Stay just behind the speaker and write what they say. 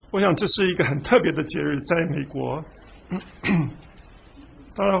我想这是一个很特别的节日，在美国。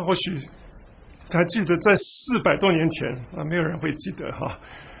当然，或许还记得在400多年前啊，没有人会记得哈。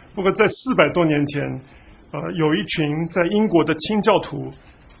不过在400多年前，有一群在英国的清教徒，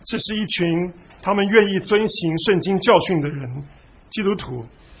这是一群他们愿意遵行圣经教训的人，基督徒。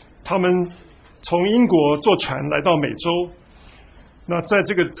他们从英国坐船来到美洲。那在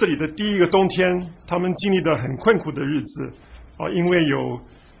这里的第一个冬天，他们经历了很困苦的日子啊，因为有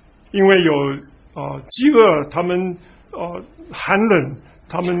饥饿，他们寒冷，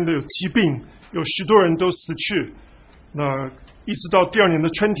他们有疾病，有许多人都死去。那一直到第2年的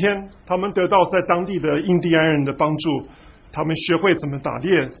春天，他们得到在当地的印第安人的帮助，他们学会怎么打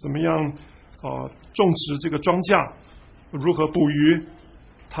猎，怎么样种植这个庄稼，如何捕鱼。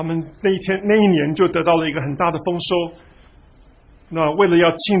他们那一年就得到了一个很大的丰收。那为了要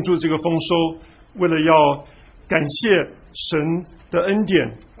庆祝这个丰收，为了要感谢神的恩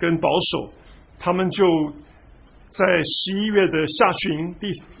典跟保守，他们就在11月的下旬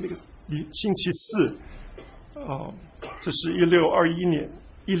星期四，这是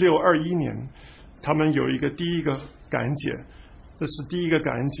1621年，他们有一个第一个感恩节，这是第一个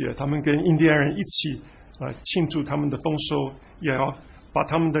感恩节，他们跟印第安人一起庆祝他们的丰收，也要把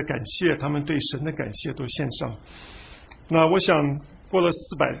他们的感谢，他们对神的感谢都献上。那我想过了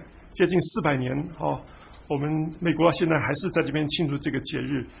接近400年，我们美国现在还是在这边庆祝这个节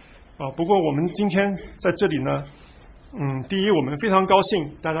日不过我们今天在这里呢，第一我们非常高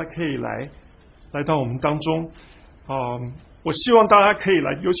兴大家可以来到我们当中我希望大家可以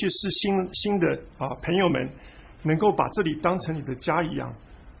来，尤其是新的朋友们，能够把这里当成你的家一样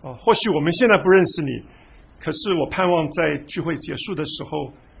或许我们现在不认识你，可是我盼望在聚会结束的时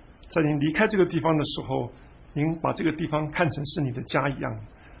候，在您离开这个地方的时候，您把这个地方看成是你的家一样，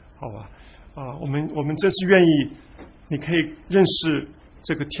好吧？我们真是愿意，你可以认识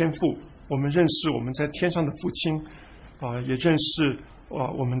这个天父，我们认识我们在天上的父亲，也认识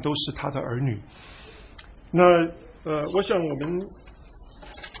我们都是他的儿女。那我想我们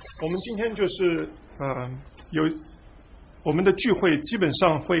今天就是有我们的聚会，基本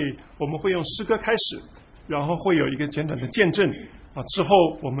上我们会用诗歌开始，然后会有一个简短的见证之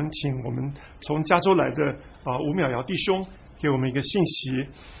后我们请我们从加州来的吴淼瑶弟兄给我们一个信息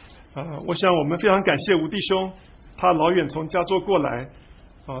我想我们非常感谢吴弟兄，他老远从加州过来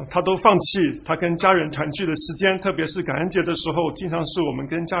他都放弃他跟家人团聚的时间，特别是感恩节的时候，经常是我们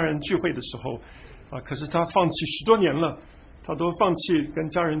跟家人聚会的时候可是他放弃许多年了，他都放弃跟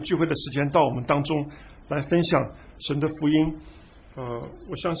家人聚会的时间，到我们当中来分享神的福音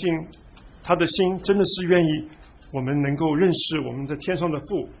我相信他的心真的是愿意我们能够认识我们在天上的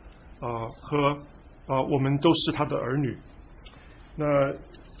父和我们都是他的儿女。那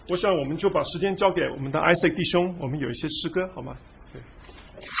我想我们就把时间交给我们的 Isaac 弟兄，我们有一些诗歌好吗？对。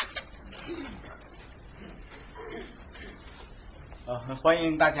很欢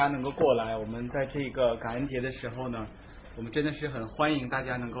迎大家能够过来。我们在这个感恩节的时候呢，我们真的是很欢迎大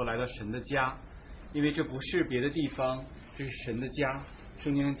家能够来到神的家，因为这不是别的地方，这是神的家。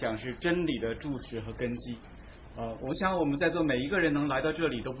圣经讲是真理的柱石和根基。我想我们在座每一个人能来到这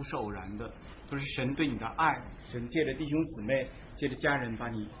里都不是偶然的，都是神对你的爱，神借着弟兄姊妹，借着家人把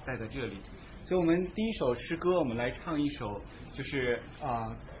你带在这里。所以我们第一首诗歌，我们来唱一首就是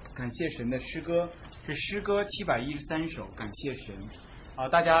感谢神的诗歌，是诗歌713首，感谢神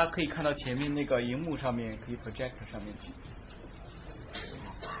大家可以看到前面那个荧幕上面，可以 projector 上面去。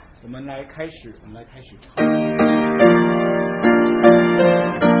我们来开始唱。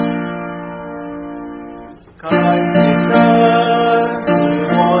感谢神是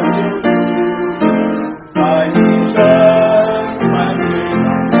我救主，感谢神万岁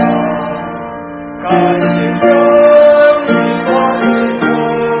大道，感谢神为我的救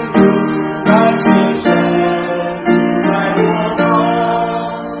主，感谢神爱我好，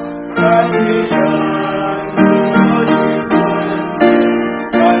感谢神是我的根，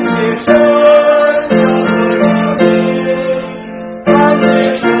感谢神让我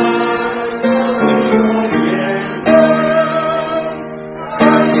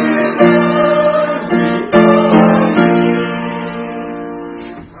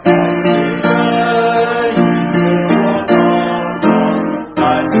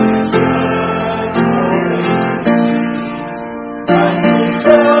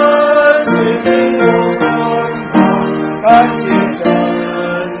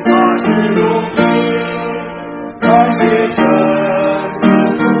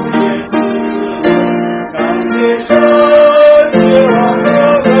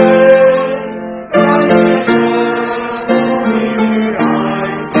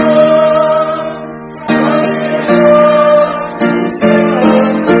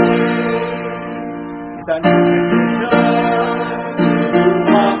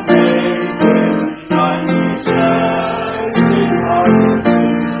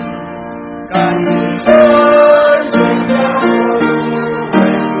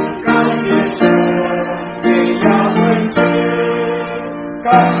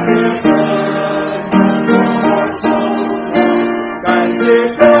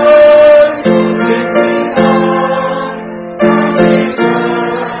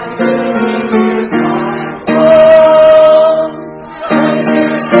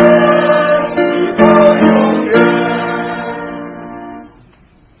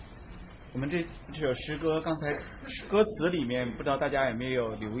刚才歌词里面，不知道大家有没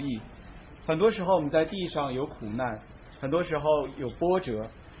有留意，很多时候我们在地上有苦难，很多时候有波折，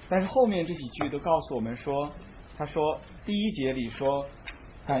但是后面这几句都告诉我们说，他说第一节里说，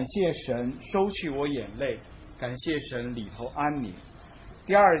感谢神收去我眼泪，感谢神里头安宁。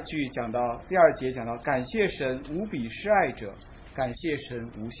第二节讲到感谢神无比施爱者，感谢神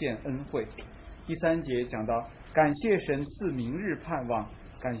无限恩惠。第三节讲到感谢神赐明日盼望，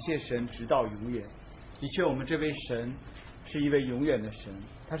感谢神直到永远。的确，我们这位神是一位永远的神，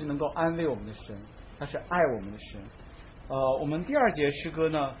他是能够安慰我们的神，他是爱我们的神。我们第二节诗歌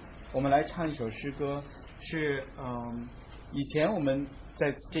呢，我们来唱一首诗歌，是以前我们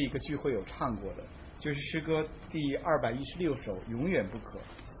在这个聚会有唱过的，就是诗歌第216首《永远不可》。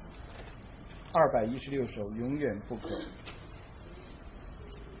216首《永远不可》。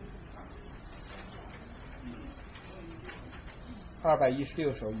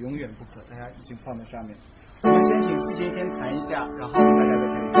216首《永远不可》，大家已经放在上面。我们先请思贤先弹一下，然后大家再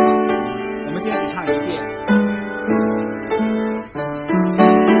开始唱。我们先只唱一遍。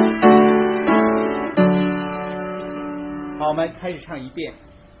好，我们开始唱一遍。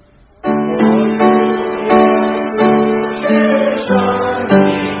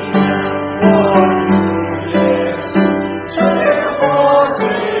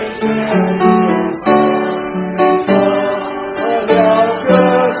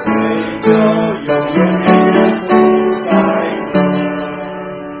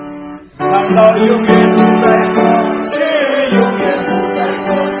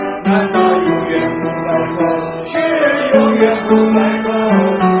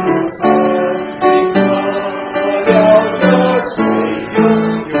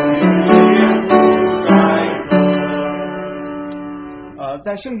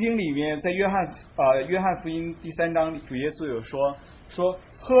在圣经里面，在约翰福音第3章里，主耶稣有说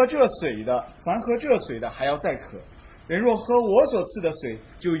喝这水的，凡喝这水的还要再渴，人若喝我所赐的水，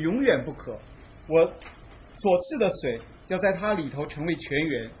就永远不渴。我所赐的水要在它里头成为泉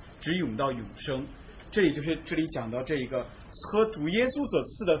源，直涌到永生。这里讲到这一个喝主耶稣所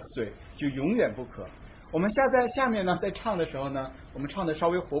赐的水就永远不渴。我们在下面呢，在唱的时候呢，我们唱的稍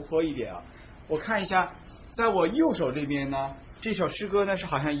微活泼一点啊。我看一下，在我右手这边呢，这首诗歌呢是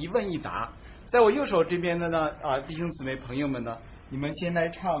好像一问一答。在我右手这边的呢，弟兄姊妹朋友们呢，你们先来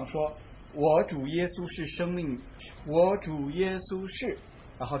唱说，我主耶稣是生命，我主耶稣是，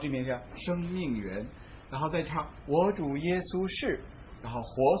然后这边叫生命源，然后再唱我主耶稣是，然后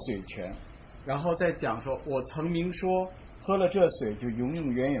活水泉，然后再讲说我曾明说喝了这水就永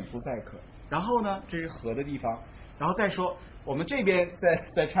永远远不再渴。然后呢，这是河的地方，然后再说我们这边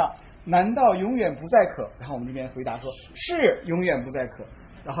再唱难道永远不再渴，然后我们这边回答说是永远不再渴，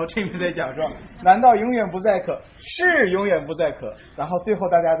然后这边再讲说难道永远不再渴，是永远不再渴，然后最后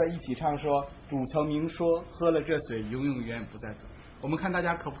大家再一起唱说主曾明说喝了这水永永远远不再渴。我们看大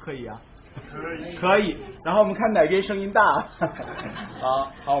家可不可以啊？可以。然后我们看哪边声音大。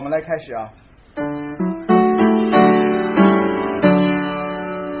好，我们来开始啊。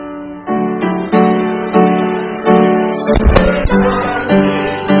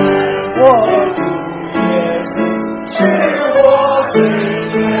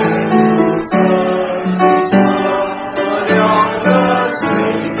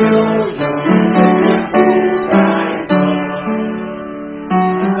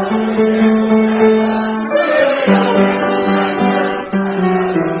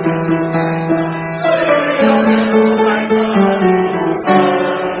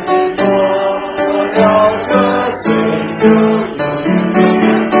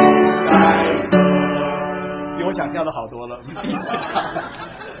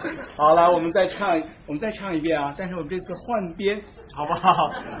好了，我们再唱一遍啊！但是我们这次换边，好不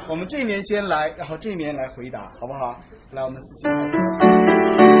好？我们这边先来，然后这边来回答，好不好？来，我们自己来。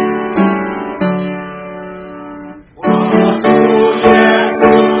我主耶稣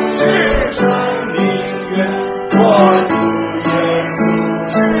是生命源，我主耶稣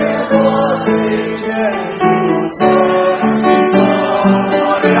是活水泉，主曾经说我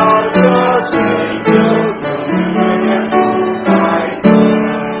了这水就永远不再渴。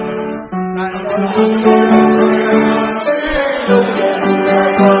难道永远不再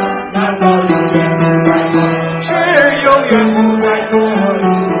渴？难道永远不再渴？是永远不再渴。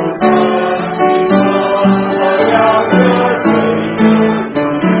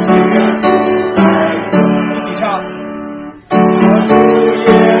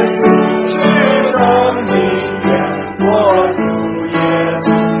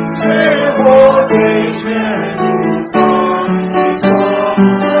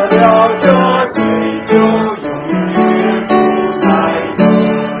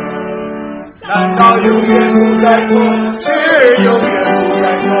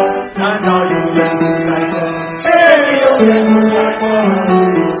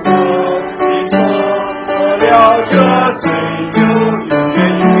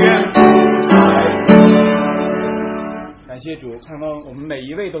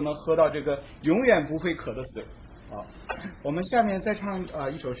一位都能喝到这个永远不会渴的水啊。我们下面再唱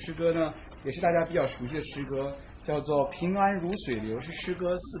一首诗歌呢，也是大家比较熟悉的诗歌，叫做《平安如水流》，是诗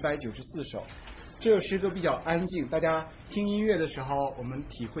歌494首。这首诗歌比较安静，大家听音乐的时候，我们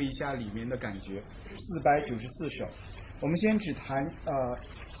体会一下里面的感觉。494首，我们先只弹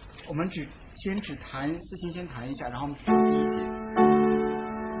思琴先弹一下，然后我们唱第一节。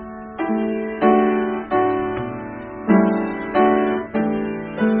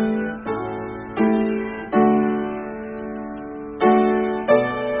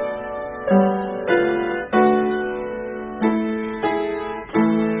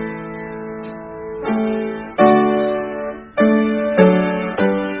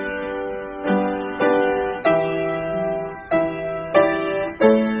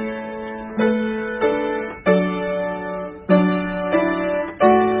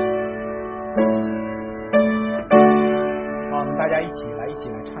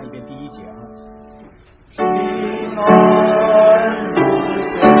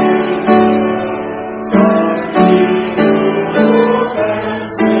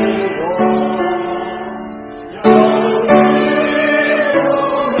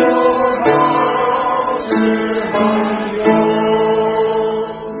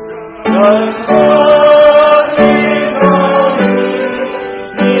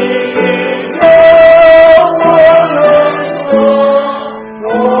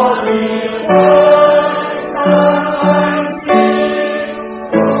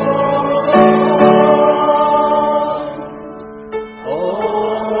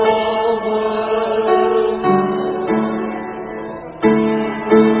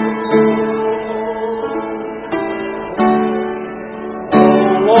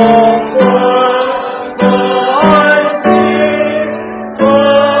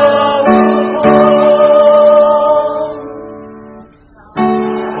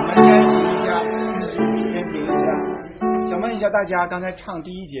大家刚才唱第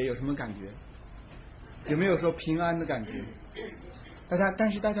一节有什么感觉？有没有说平安的感觉？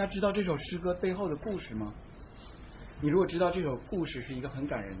但是大家知道这首诗歌背后的故事吗？你如果知道这首故事是一个很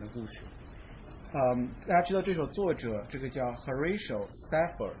感人的故事，大家知道这首作者这个叫 Horatio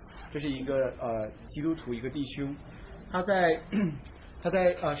Spafford， 这是一个基督徒一个弟兄，他在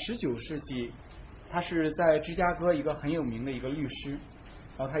19世纪，他是在芝加哥一个很有名的一个律师，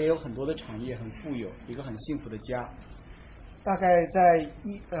然后他也有很多的产业，很富有，一个很幸福的家。大概在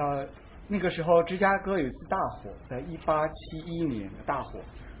那个时候，芝加哥有一次大火，在1871年的大火，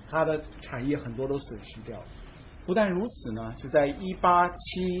他的产业很多都损失掉了。不但如此呢，就在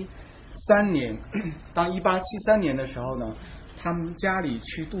1873年，当1873年的时候呢，他们家里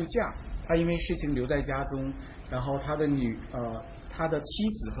去度假，他因为事情留在家中，然后他的妻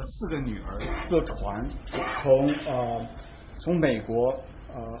子和4个女儿坐船从美国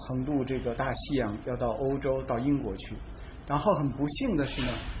横渡这个大西洋，要到欧洲到英国去。然后很不幸的是呢，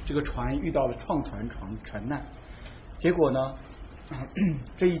这个船遇到了撞船难，结果呢，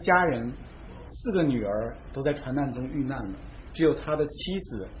这一家人4个女儿都在船难中遇难了，只有他的妻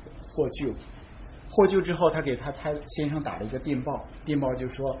子获救。获救之后，他给他先生打了一个电报就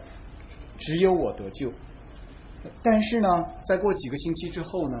说只有我得救。但是呢，再过几个星期之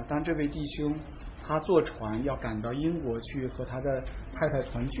后呢，当这位弟兄他坐船要赶到英国去和他的太太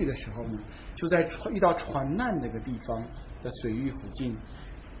团聚的时候呢，就在遇到船难那个地方的水域附近，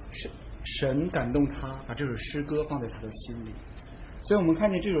神感动他，把这首诗歌放在他的心里。所以我们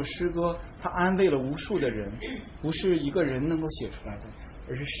看见这首诗歌，它安慰了无数的人，不是一个人能够写出来的，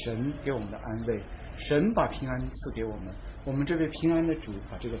而是神给我们的安慰。神把平安赐给我们，我们这位平安的主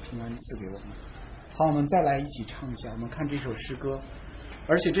把这个平安赐给我们。好，我们再来一起唱一下，我们看这首诗歌。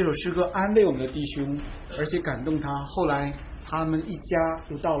而且这首诗歌安慰我们的弟兄，而且感动他。后来他们一家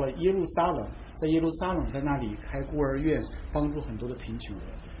又到了耶路撒冷，在耶路撒冷在那里开孤儿院，帮助很多的贫穷人。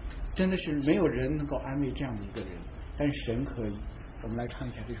真的是没有人能够安慰这样的一个人，但是神可以。我们来唱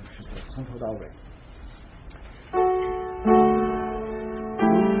一下这首诗歌，从头到尾。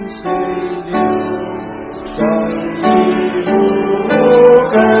水流，正义路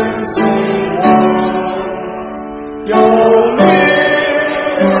跟随我，有绿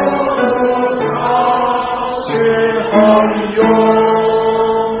有潮是恒永，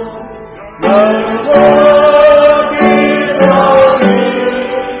能我的道理，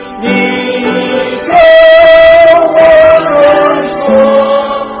你跟我论说，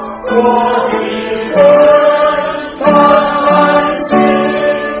我的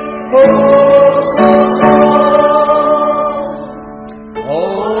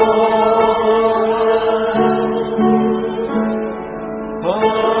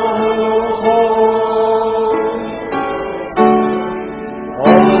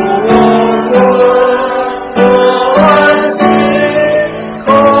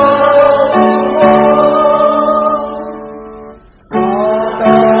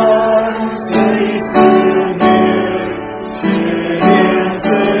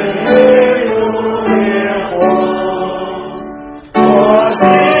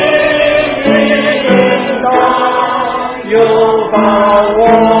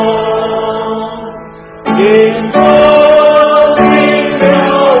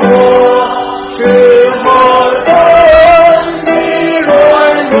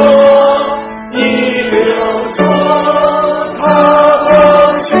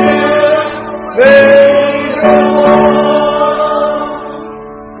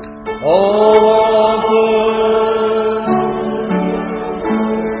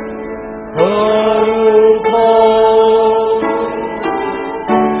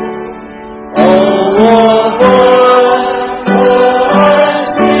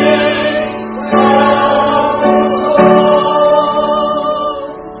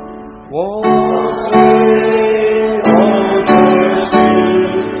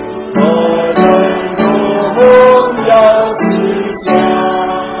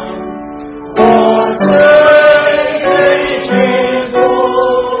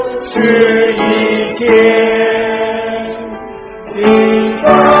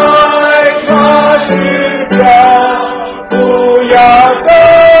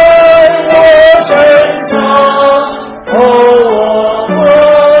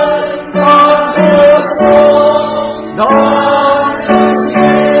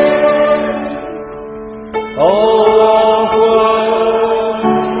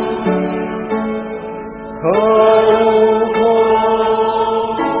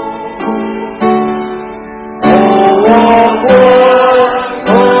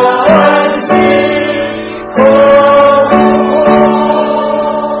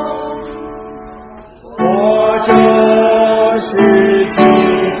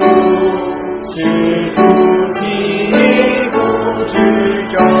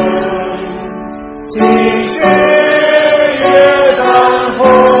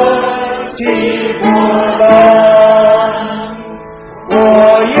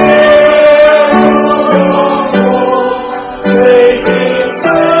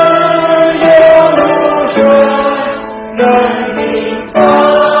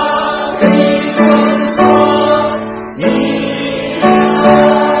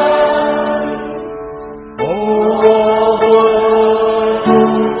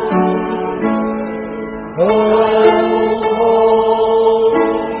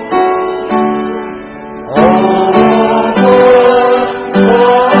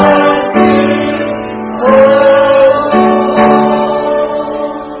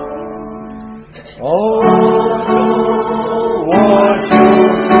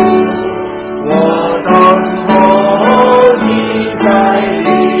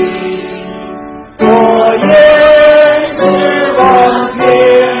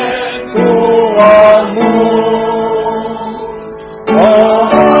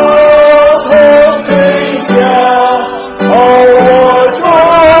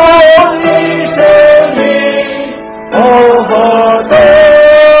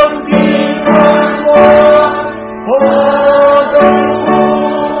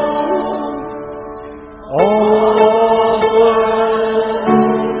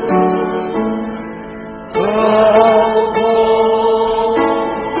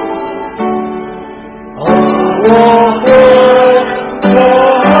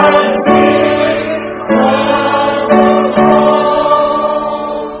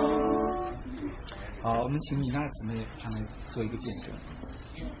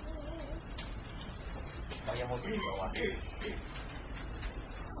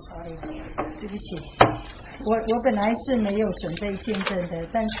对不起，我本来是没有准备见证的，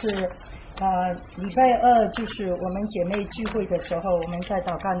但是礼拜二就是我们姐妹聚会的时候，我们在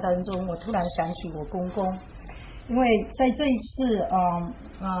祷告当中，我突然想起我公公，因为在这一次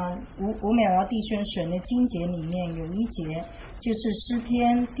吴美瑶弟兄选的经节里面有一节，就是诗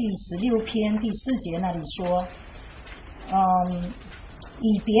篇第16篇第4节那里说，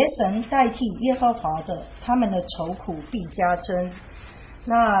以别神代替耶和华的，他们的愁苦必加增。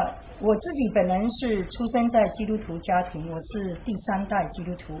那我自己本人是出生在基督徒家庭，我是第3代基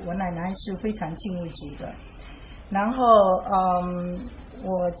督徒，我奶奶是非常敬畏主的。然后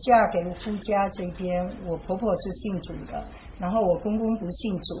我嫁给夫家这边，我婆婆是信主的，然后我公公不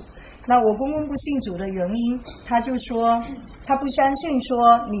信主。那我公公不信主的原因，他就说他不相信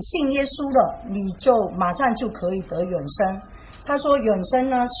说你信耶稣了，你就马上就可以得永生。他说永生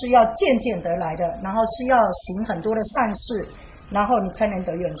呢是要渐渐得来的，然后是要行很多的善事，然后你才能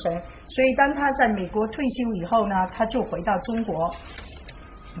得永生。所以当他在美国退休以后呢，他就回到中国，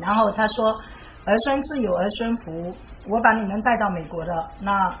然后他说儿孙自有儿孙福，我把你们带到美国的，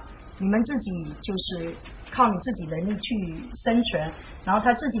那你们自己就是靠你自己能力去生存。然后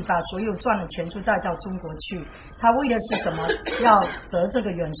他自己把所有赚的钱就带到中国去，他为的是什么？要得这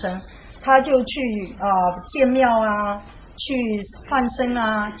个永生。他就去建庙啊，去放生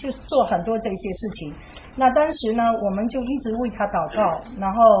啊，就做很多这些事情。那当时呢，我们就一直为他祷告，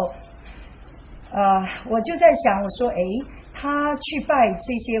然后我就在想，我说他去拜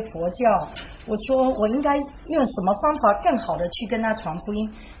这些佛教，我说我应该用什么方法更好的去跟他传福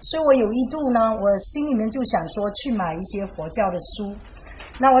音。所以我有一度呢，我心里面就想说去买一些佛教的书。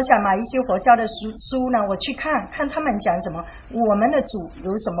那我想买一些佛教的书呢，我去看他们讲什么，我们的主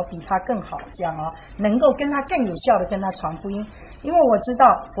有什么比他更好，这样能够跟他更有效的跟他传福音。因为我知道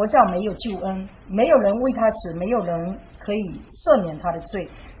佛教没有救恩，没有人为他死，没有人可以赦免他的罪，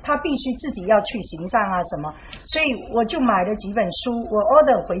他必须自己要去行善啊什么。所以我就买了几本书，我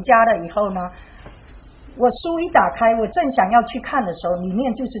order 回家了以后呢，我书一打开，我正想要去看的时候，里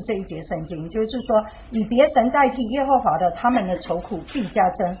面就是这一节圣经，就是说以别神代替耶和华的，他们的愁苦必加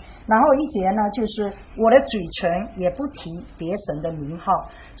增。然后一节呢，就是我的嘴唇也不提别神的名号。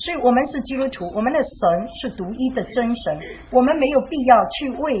所以我们是基督徒，我们的神是独一的真神，我们没有必要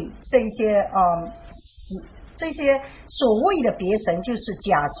去为这些所谓的别神就是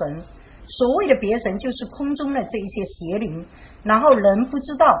假神，所谓的别神就是空中的这一些邪灵，然后人不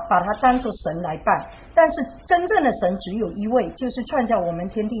知道把它当作神来拜，但是真正的神只有一位，就是创造我们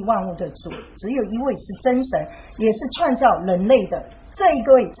天地万物的主，只有一位是真神，也是创造人类的，这一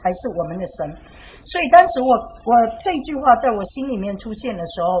位才是我们的神。所以当时我这句话在我心里面出现的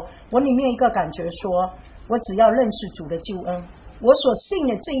时候，我里面一个感觉说，我只要认识主的救恩，我所信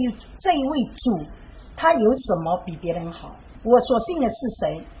的这一位主，他有什么比别人好？我所信的是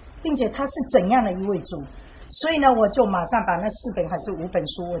谁，并且他是怎样的一位主？所以呢，我就马上把那4本还是5本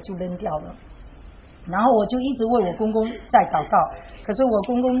书我就扔掉了，然后我就一直为我公公在祷告。可是我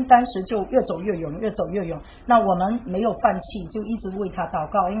公公当时就越走越勇，越走越勇。那我们没有放弃，就一直为他祷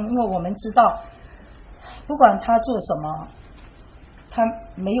告，因为我们知道不管他做什么，他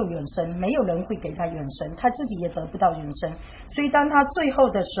没有永生，没有人会给他永生，他自己也得不到永生。所以当他最后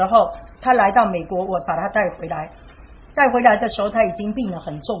的时候，他来到美国，我把他带回来的时候，他已经病得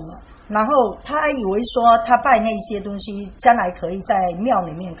很重了。然后他以为说他拜那些东西将来可以在庙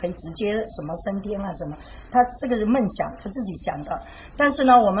里面可以直接什么升天啊什么，他这个是梦想，他自己想的。但是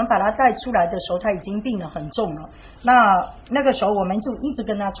呢，我们把他带出来的时候，他已经病得很重了。那个时候我们就一直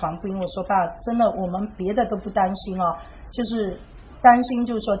跟他传福音，我说爸，真的我们别的都不担心就是担心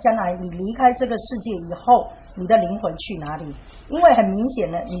就是说将来你离开这个世界以后，你的灵魂去哪里？因为很明显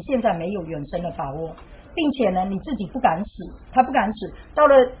的你现在没有永生的把握，并且呢你自己不敢死，他不敢死，到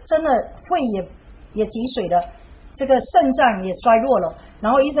了真的肺也积水了，这个肾脏也衰弱了，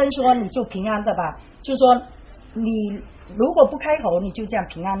然后医生说你就平安的吧，就说你如果不开喉你就这样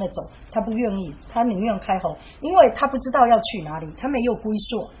平安的走，他不愿意，他宁愿开喉，因为他不知道要去哪里，他没有归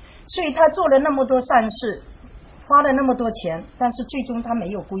宿，所以他做了那么多善事，花了那么多钱，但是最终他没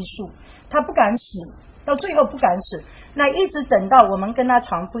有归宿，他不敢死，到最后不敢死。那一直等到我们跟他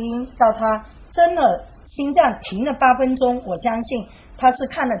传福音，到他真的心脏停了8分钟，我相信他是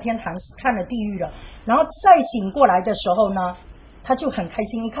看了天堂看了地狱了，然后再醒过来的时候呢，他就很开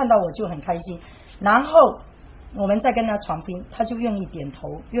心，一看到我就很开心，然后我们再跟他传福音，他就愿意点头，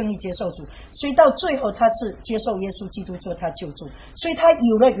愿意接受主，所以到最后他是接受耶稣基督做他救主，所以他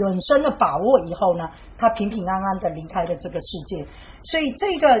有了永生的把握以后呢，他平平安安的离开了这个世界。所以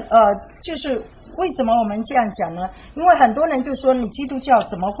这个就是为什么我们这样讲呢？因为很多人就说你基督教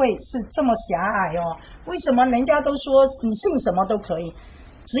怎么会是这么狭隘为什么人家都说你信什么都可以，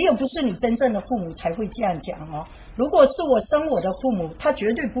只有不是你真正的父母才会这样讲如果是我生我的父母，他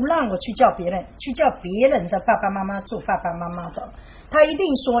绝对不让我去叫别人的爸爸妈妈做爸爸妈妈的，他一定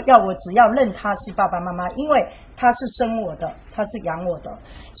说要我只要认他是爸爸妈妈，因为他是生我的，他是养我的。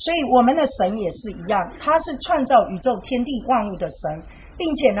所以我们的神也是一样，他是创造宇宙天地万物的神，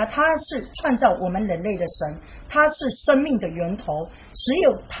并且呢他是创造我们人类的神，他是生命的源头，只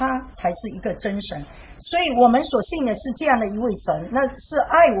有他才是一个真神。所以我们所信的是这样的一位神，那是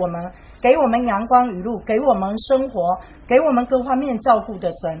爱我们，给我们阳光雨露，给我们生活，给我们各方面照顾的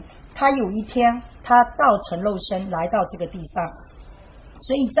神。他有一天他道成肉身来到这个地上，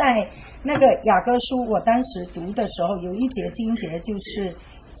所以在那个雅歌书我当时读的时候，有一节经节就是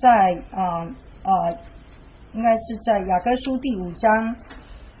在应该是在雅歌书第5章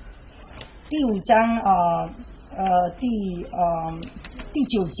第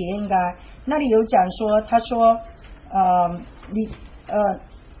9节，应该那里有讲说，他说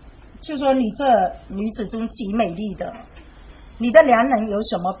就说你这女子中极美丽的，你的良人有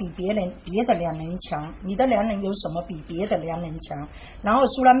什么比别的良人强？你的良人有什么比别的良人强？然后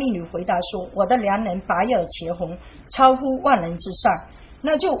苏拉密女回答说，我的良人白而且红，超乎万人之上。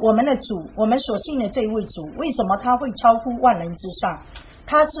那就我们的主，我们所信的这位主，为什么他会超乎万人之上？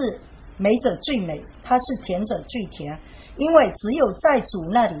他是美者最美，他是甜者最甜，因为只有在主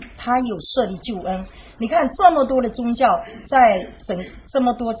那里他有设立救恩。你看这么多的宗教，这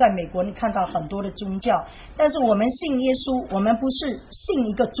么多在美国你看到很多的宗教，但是我们信耶稣，我们不是信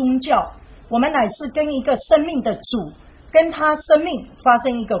一个宗教，我们乃是跟一个生命的主，跟他生命发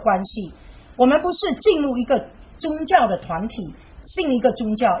生一个关系。我们不是进入一个宗教的团体，信一个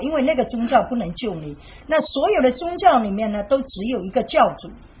宗教，因为那个宗教不能救你。那所有的宗教里面呢，都只有一个教主，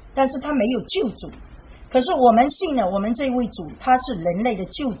但是他没有救主。可是我们信了，我们这位主他是人类的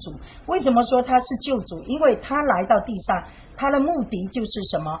救主。为什么说他是救主？因为他来到地上，他的目的就是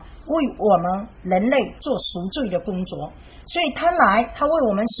什么？为我们人类做赎罪的工作。所以他来，他为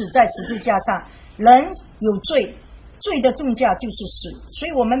我们死在十字架上。人有罪，罪的重价就是死，所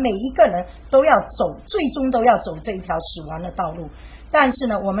以我们每一个人都要走，最终都要走这一条死亡的道路。但是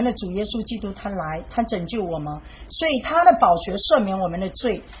呢，我们的主耶稣基督他来，他拯救我们，所以他的宝血赦免我们的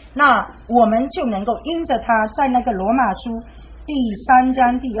罪，那我们就能够因着他，在那个罗马书第3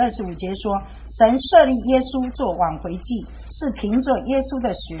章第25节说，神设立耶稣做挽回祭，是凭着耶稣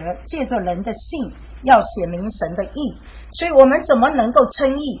的血，借着人的信，要显明神的义。所以我们怎么能够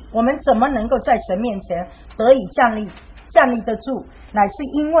称义？我们怎么能够在神面前得以站立得住？乃是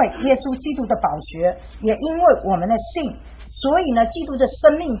因为耶稣基督的宝血，也因为我们的信。所以呢，基督的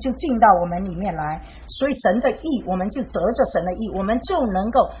生命就进到我们里面来，所以神的义，我们就得着神的义，我们就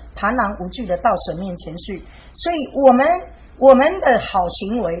能够坦然无惧的到神面前去。所以我们的好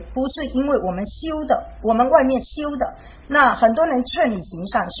行为不是因为我们修的，我们外面修的，那很多人劝你行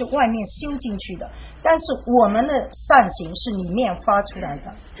善是外面修进去的，但是我们的善行是里面发出来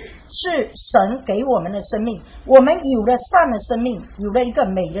的，是神给我们的生命。我们有了善的生命，有了一个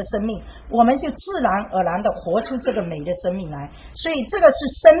美的生命，我们就自然而然的活出这个美的生命来。所以这个是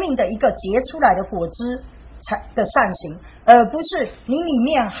生命的一个结出来的果子的善行，而不是你里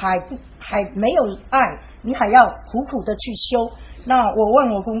面还没有爱，你还要苦苦的去修。那我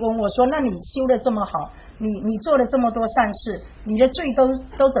问我公公，我说那你修得这么好，你做了这么多善事，你的罪都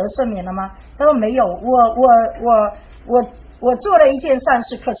得赦免了吗？他说没有，我做了一件善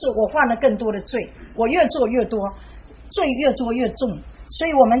事，可是我犯了更多的罪，我越做越多，罪越做越重。所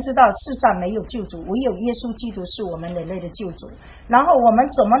以我们知道世上没有救主，唯有耶稣基督是我们人类的救主。然后我们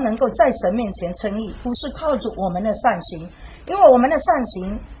怎么能够在神面前称义？不是靠着我们的善行，因为我们的善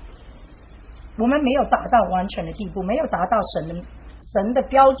行我们没有达到完全的地步，没有达到神的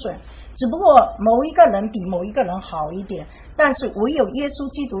标准，只不过某一个人比某一个人好一点，但是唯有耶稣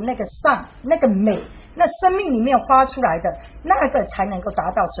基督那个善，那个美，那生命里面发出来的那个才能够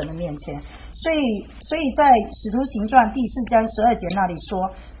达到神的面前。所以在使徒行传第4章12节那里说，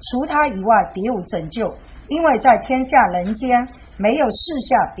除他以外别无拯救，因为在天下人间没有世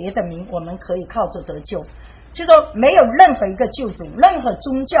下别的名我们可以靠着得救。就说没有任何一个救主，任何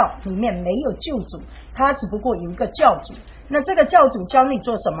宗教里面没有救主，他只不过有一个教主。那这个教主教你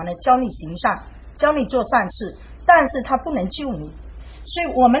做什么呢？教你行善，教你做善事，但是他不能救你。所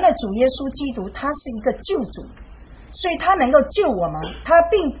以我们的主耶稣基督他是一个救主，所以他能够救我们，他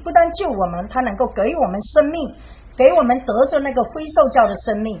并不单救我们，他能够给我们生命，给我们得着那个非受教的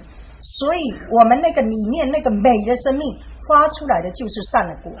生命。所以我们那个里面那个美的生命发出来的就是善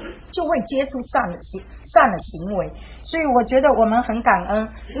的果，就会结出善的行为。所以我觉得我们很感恩，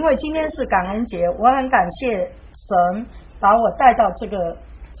因为今天是感恩节，我很感谢神把我带到这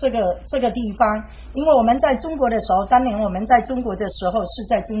个地方。因为我们在中国的时候，当年我们在中国的时候是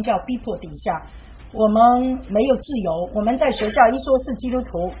在宗教逼迫底下，我们没有自由，我们在学校一说是基督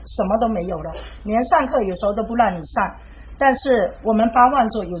徒什么都没有了，连上课有时候都不让你上。但是我们8万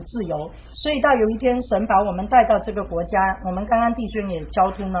座有自由，所以到有一天神把我们带到这个国家，我们刚刚弟兄也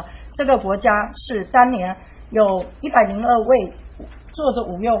交通了，这个国家是当年有102位坐着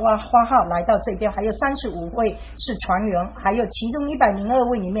5月花号来到这边，还有35位是船员，还有其中102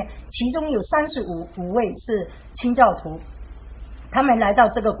位里面，其中有35位是清教徒，他们来到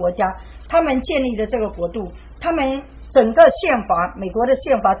这个国家，他们建立的这个国度，他们整个宪法，美国的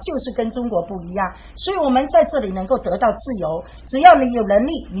宪法就是跟中国不一样，所以我们在这里能够得到自由，只要你有能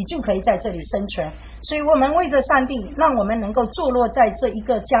力，你就可以在这里生存。所以我们为着上帝让我们能够坐落在这一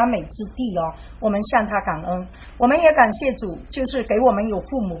个佳美之地我们向他感恩。我们也感谢主，就是给我们有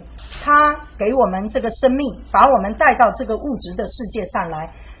父母，他给我们这个生命，把我们带到这个物质的世界上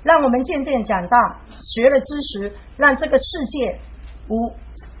来，让我们渐渐长大，学了知识，让这个世界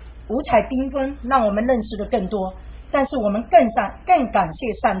五彩缤纷，让我们认识的更多。但是我们更感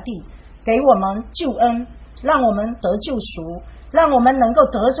谢上帝给我们救恩，让我们得救赎，让我们能够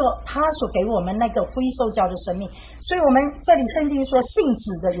得着他所给我们那个非受教的生命。所以我们这里圣经说信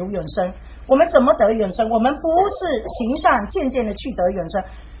子的有永生。我们怎么得永生？我们不是行善渐渐的去得永生，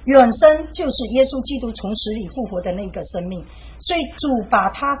永生就是耶稣基督从死里复活的那个生命。所以主把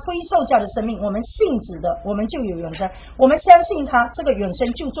他非受教的生命，我们信子的，我们就有永生。我们相信他，这个永生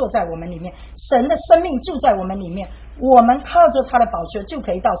就坐在我们里面，神的生命就在我们里面，我们靠着他的宝血就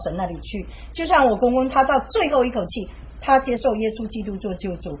可以到神那里去。就像我公公，他到最后一口气，他接受耶稣基督做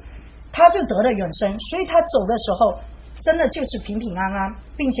救主，他就得了永生。所以他走的时候，真的就是平平安安，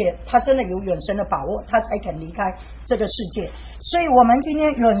并且他真的有永生的把握，他才肯离开这个世界。所以我们今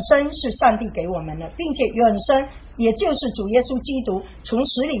天永生是上帝给我们的，并且永生也就是主耶稣基督从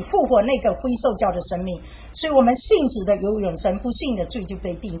死里复活那个非受教的生命。所以我们信子的有永生，不信的罪就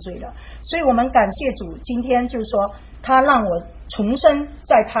被定罪了。所以我们感谢主，今天就是说他让我重生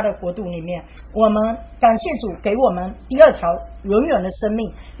在他的国度里面，我们感谢主给我们第二条永远的生命，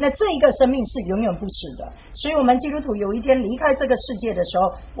那这一个生命是永远不死的。所以我们基督徒有一天离开这个世界的时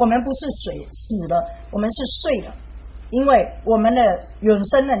候，我们不是死了，我们是睡了，因为我们的永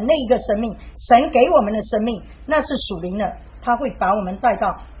生的那一个生命，神给我们的生命那是属灵的，他会把我们带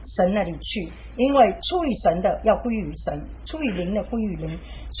到神那里去，因为出于神的要归于神，出于灵的归于灵。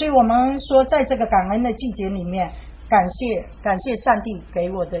所以我们说在这个感恩的季节里面，感谢上帝给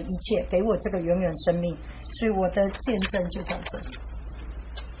我的一切，给我这个永远生命。所以我的见证就到这里。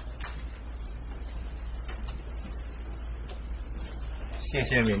谢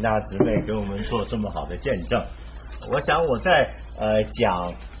谢敏大姊妹给我们做这么好的见证。我想我在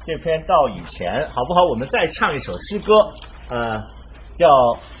讲这篇道以前，好不好？我们再唱一首诗歌，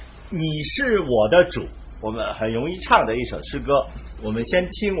叫你是我的主，我们很容易唱的一首诗歌。我们先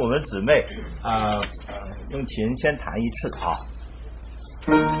听我们姊妹用琴先弹一次啊。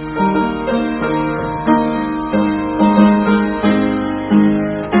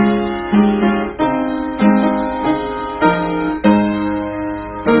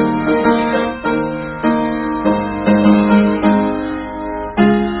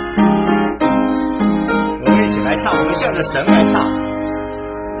我们一起来唱，我们向着神来唱。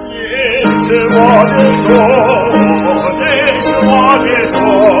你是我的主，你是我的主，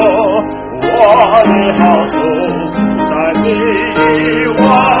我的好处不在你外。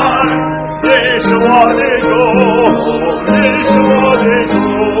你是我的主，你是我的主，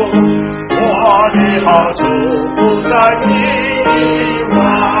我的好处不在你外。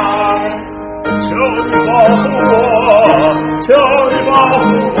求你保护我，求你保护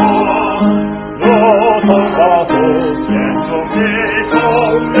我，如同保护天中的众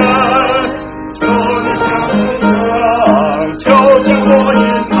人。求你将我求将我隐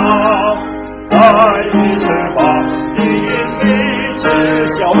藏在你翅膀的隐秘之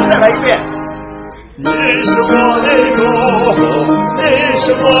下。我们再来一遍。你是我的主，你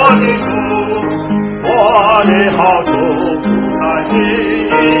是我的主，我的好处不在你以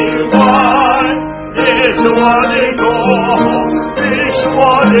外。你是我的主，你是我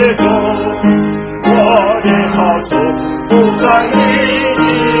的主，我的好处不在你以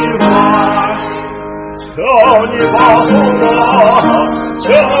外。求你保护我，求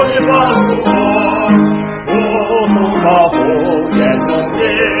你保护我，如同保护眼中的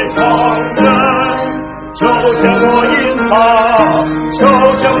瞳人。求将我隐藏，求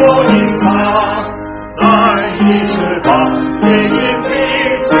将我隐藏在你翅膀的隐秘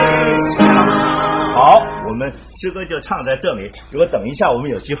之下。好，我们诗歌就唱在这里。如果等一下我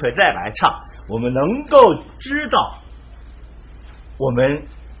们有机会再来唱，我们能够知道我们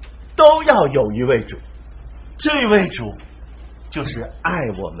都要有一位主，这位主就是爱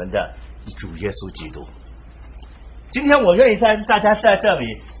我们的主耶稣基督。今天我愿意大家在这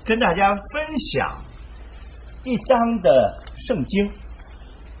里跟大家分享一章的圣经，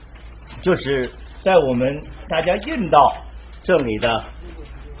就是在我们大家印到这里的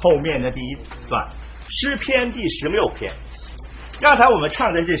后面的第一段，诗篇第16篇。刚才我们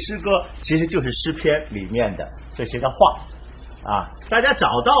唱的这诗歌其实就是诗篇里面的这些个话啊，大家找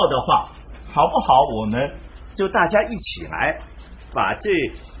到的话好不好？我们就大家一起来把这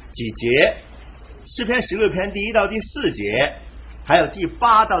几节诗篇16篇第1到第4节还有第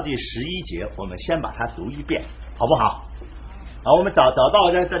8到第11节，我们先把它读一遍，好不好？好，我们找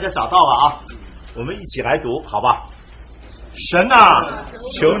到，大家找到了啊，我们一起来读，好吧？神啊，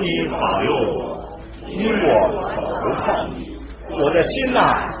求你保佑我，因我投靠你。我的心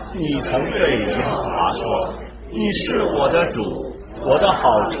啊，你曾对耶和华说，你是我的主，我的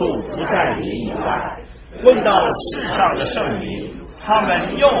好处不在你以外。论到世上的圣民，他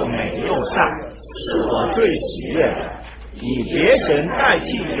们又美又善，是我最喜悦的。以别神代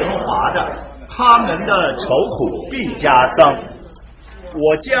替耶和华的，他们的愁苦必加增。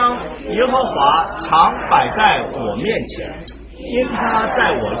我将耶和华常摆在我面前，因他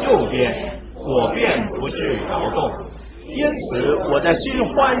在我右边，我便不致摇动。因此我的心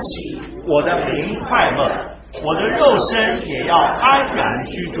欢喜，我的灵快乐，我的肉身也要安然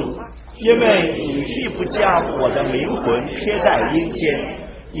居住。因为你必不将我的灵魂撇在阴间，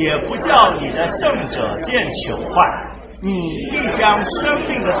也不叫你的圣者见朽坏。你必将生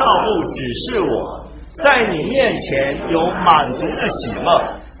命的道路指示我，在你面前有满足的喜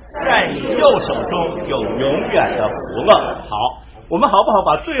乐，在你右手中有永远的福乐。好，我们好不好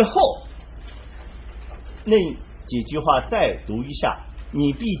把最后那几句话再读一下？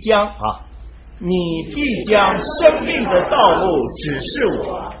你必将生命的道路指示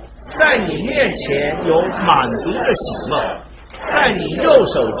我，在你面前有满足的喜乐，在你右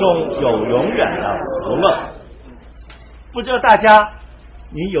手中有永远的福乐。不知道大家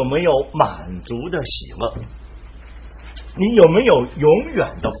你有没有满足的喜乐？你有没有永远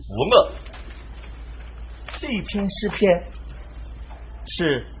的福乐？这一篇诗篇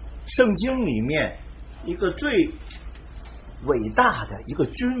是圣经里面一个最伟大的一个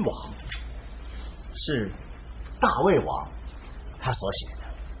君王，是大卫王他所写的。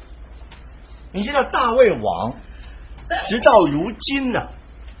你知道大卫王直到如今呢，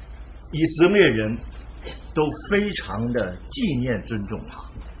以色列人都非常的纪念尊重他。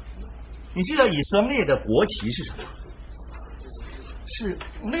你知道以色列的国旗是什么？是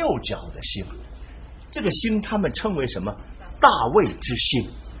六角的星，这个星他们称为什么？大卫之星。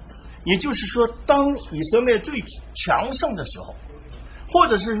也就是说，当以色列最强盛的时候，或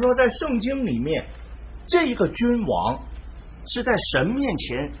者是说在圣经里面，这一个君王是在神面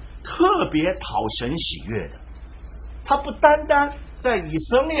前特别讨神喜悦的。他不单单在以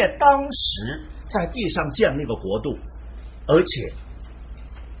色列当时在地上建立个国度，而且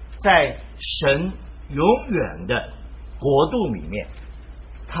在神永远的国度里面，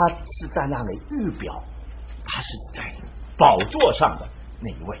他是在那里预表他是在宝座上的那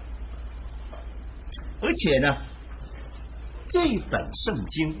一位。而且呢，这一本圣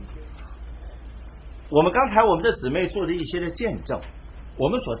经，我们刚才我们的姊妹做的一些的见证，我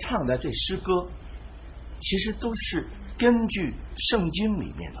们所唱的这诗歌，其实都是根据圣经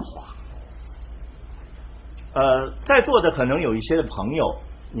里面的话。在座的可能有一些的朋友，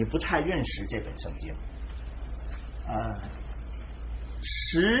你不太认识这本圣经。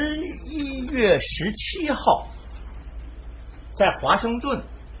11月17号，在华盛顿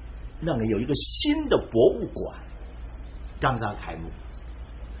那里有一个新的博物馆刚刚开幕，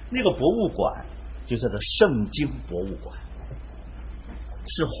那个博物馆就叫做圣经博物馆，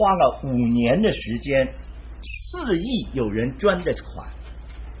是花了5年的时间，4亿有人捐的款，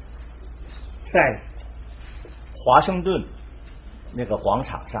在华盛顿那个广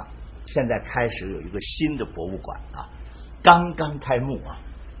场上，现在开始有一个新的博物馆啊，刚刚开幕啊，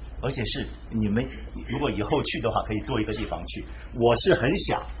而且是你们如果以后去的话，可以多一个地方去。我是很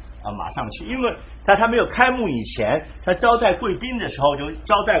想马上去，因为在他没有开幕以前，他招待贵宾的时候就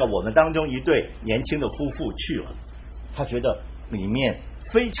招待了我们当中一对年轻的夫妇去了，他觉得里面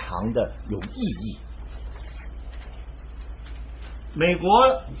非常的有意义。美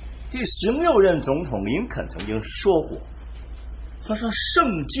国第16任总统林肯曾经说过，他说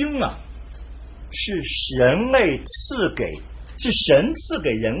圣经啊是神赐给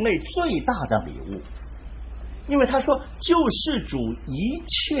人类最大的礼物，因为他说救世主一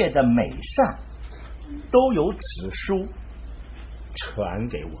切的美善都由此书传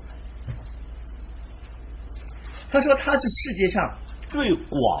给我们。他说它是世界上最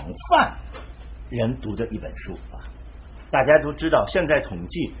广泛人读的一本书啊！大家都知道，现在统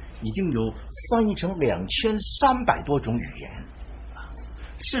计已经有翻译成2300多种语言，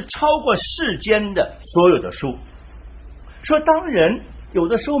是超过世间的所有的书。说当人有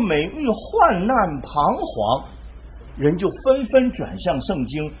的时候每遇患难彷徨，人就纷纷转向圣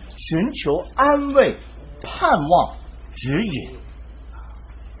经，寻求安慰、盼望、指引。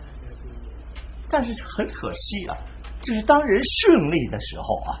但是很可惜啊，就是当人顺利的时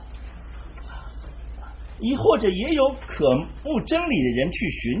候啊，或者也有渴慕真理的人去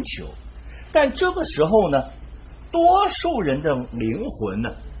寻求，但这个时候呢，多数人的灵魂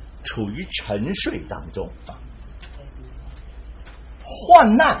呢处于沉睡当中啊。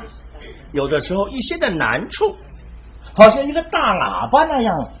患难有的时候一些的难处，好像一个大喇叭那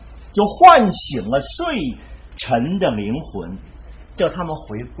样，就唤醒了睡沉的灵魂，叫他们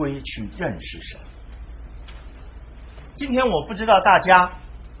回归去认识神。今天我不知道大家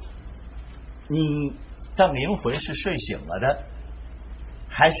你的灵魂是睡醒了的，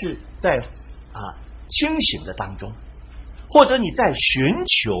还是在清醒的当中，或者你在寻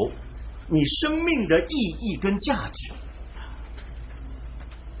求你生命的意义跟价值。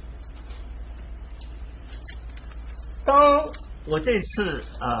当我这次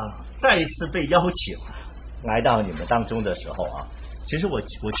再一次被邀请来到你们当中的时候啊，其实我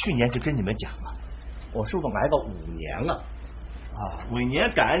去年就跟你们讲了，我说我来了5年了每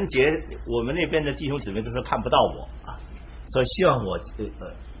年感恩节我们那边的弟兄姊妹都说看不到我所以希望我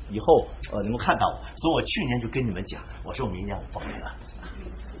以后能够看到我，所以我去年就跟你们讲，我说我明年我不来了。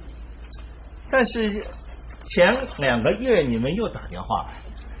但是前2个月你们又打电话来，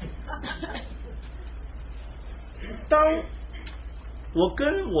当我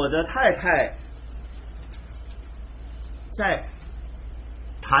跟我的太太在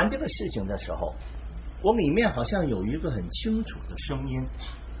谈这个事情的时候，我里面好像有一个很清楚的声音，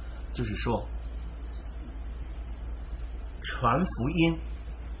就是说，传福音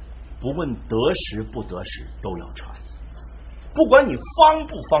不问得时不得时都要传，不管你方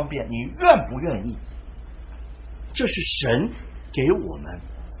不方便，你愿不愿意，这是神给我们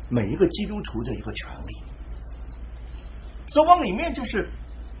每一个基督徒的一个权利。所以往里面就是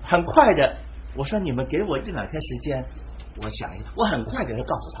很快的，我说你们给我1-2天时间，我想一想，我很快的就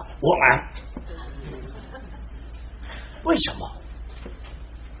告诉他我来。为什么？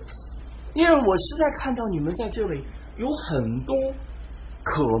因为我实在看到你们在这里有很多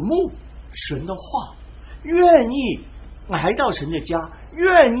渴慕神的话，愿意来到神的家，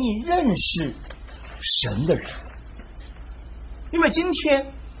愿意认识神的人。因为今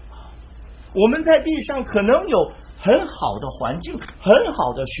天我们在地上可能有很好的环境，很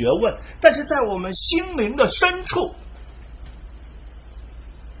好的学问，但是在我们心灵的深处，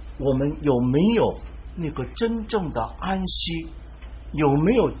我们有没有那个真正的安息？有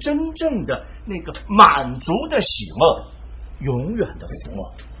没有真正的那个满足的喜乐，永远的福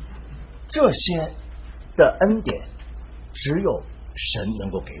乐？这些的恩典只有神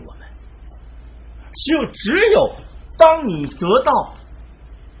能够给我们，只有当你得到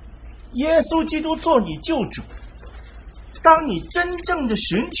耶稣基督做你救主，当你真正的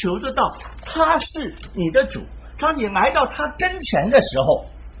寻求得到他是你的主，当你来到他跟前的时候，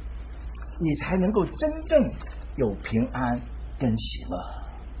你才能够真正有平安跟喜乐。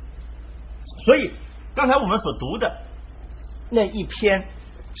所以刚才我们所读的那一篇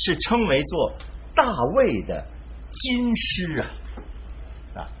是称为做大卫的金诗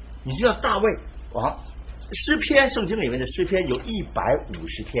啊！你知道大卫诗篇，圣经里面的诗篇有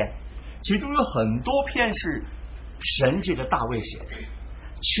150篇，其中有很多篇是神这个大卫写的，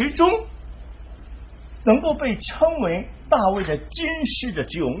其中能够被称为大卫的金诗的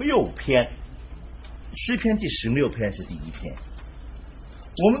只有6篇，诗篇第16篇是第1篇。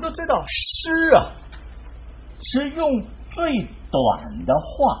我们都知道诗是用最短的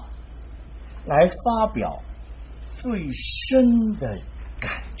话来发表最深的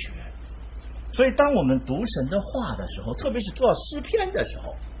感觉，所以当我们读神的话的时候，特别是读到诗篇的时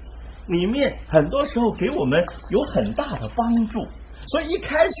候，里面很多时候给我们有很大的帮助。所以一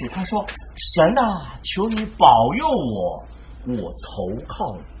开始他说，神啊，求你保佑我投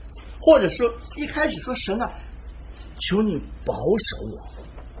靠你，或者说一开始说，神啊，求你保守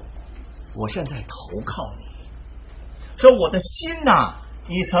我现在投靠你。说我的心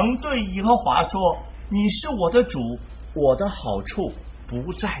你曾对耶和华说，你是我的主，我的好处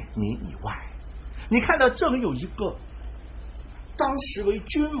不在你以外。你看到这里有一个当时为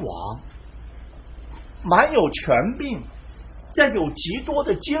君王，蛮有权柄，但有极多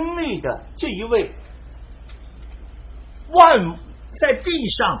的经历的这一位在地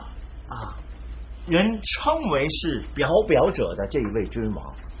上人称为是表者的这一位君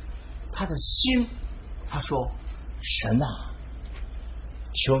王，他的心，他说，神啊，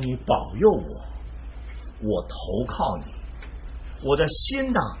求你保佑我投靠你。我的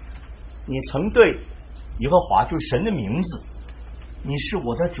心你曾对耶和华，就是神的名字，你是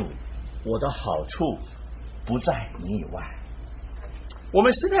我的主，我的好处不在你以外。我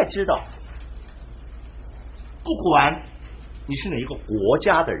们实在知道，不管你是哪一个国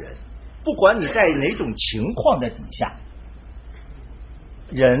家的人，不管你在哪种情况的底下，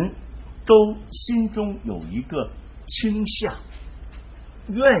人都心中有一个倾向，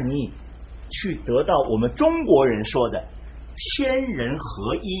愿意去得到我们中国人说的天人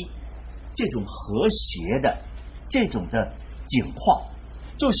合一，这种和谐的这种的境况，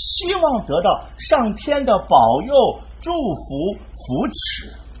就希望得到上天的保佑、祝福、扶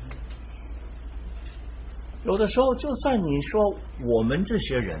持。有的时候就算你说我们这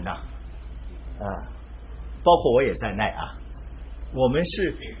些人包括我也在内我们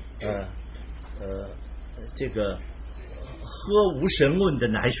是这个喝无神论的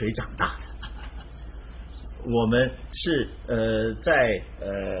奶水长大的，我们是在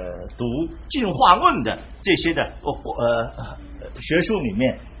读进化论的这些的学术里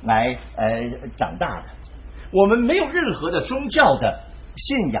面来长大的，我们没有任何的宗教的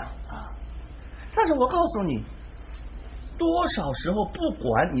信仰但是我告诉你，多少时候不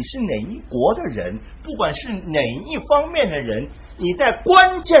管你是哪一国的人，不管是哪一方面的人，你在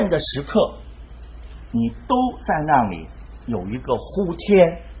关键的时刻，你都在那里有一个呼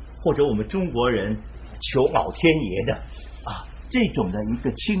天，或者我们中国人求老天爷的这种的一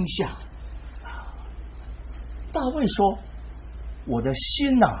个倾向。大卫说，我的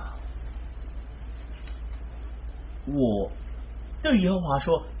心我对耶和华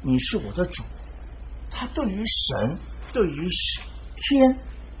说你是我的主，他对于神，对于天，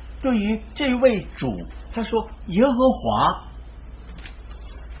对于这位主，他说耶和华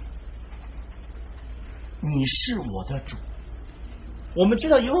你是我的主。我们知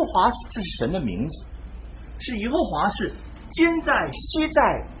道耶和华这是神的名字，是耶和华是今在昔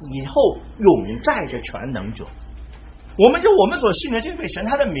在以后永在的全能者。我们所信的这位神，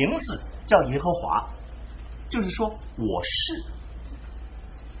他的名字叫耶和华，就是说我是。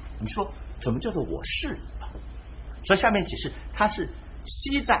你说怎么叫做我是？所以下面解释他是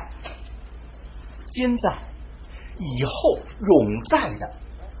昔在今在以后永在的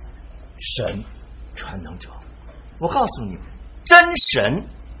神全能者。我告诉你，真神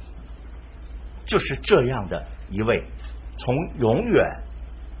就是这样的一位从永远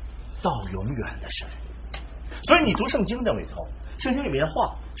到永远的神。所以你读圣经的里头，圣经里面的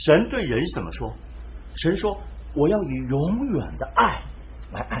话，神对人怎么说？神说我要以永远的爱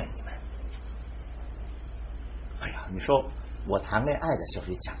来爱你们。哎呀，你说我谈恋爱的时候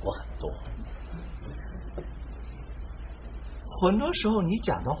也讲过很多，很多时候你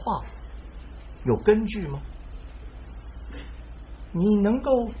讲的话有根据吗？你能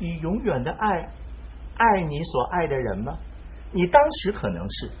够以永远的爱爱你所爱的人吗？你当时可能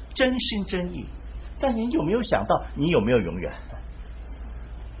是真心真意，但你有没有想到你有没有永远？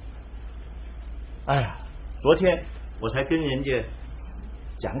哎呀，昨天我才跟人家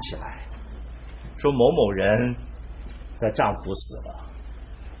讲起来，说某某人的丈夫死了，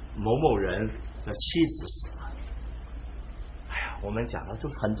某某人的妻子死了。哎呀，我们讲了，就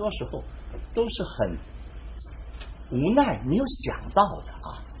很多时候都是很无奈没有想到的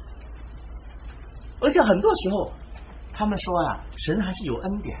啊。而且很多时候他们说啊，神还是有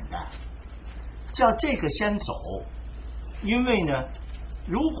恩典的，叫这个先走，因为呢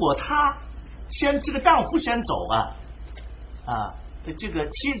如果他先这个丈夫先走这个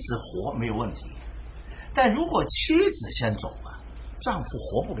妻子活没有问题，但如果妻子先走丈夫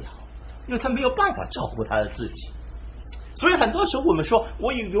活不了，因为他没有办法照顾他的自己。所以很多时候我们说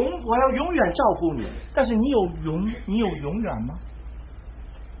我要永远照顾你，但是你有永远吗？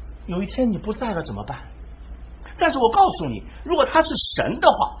有一天你不在了怎么办？但是我告诉你，如果他是神的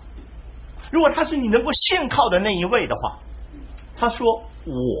话，如果他是你能够信靠的那一位的话，他说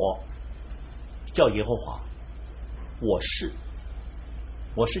我叫耶和华，我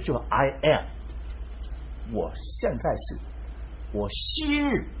是就 I am， 我现在是，我昔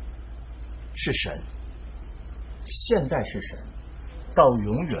日是神，现在是神，到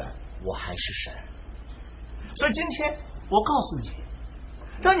永远我还是神。所以今天我告诉你，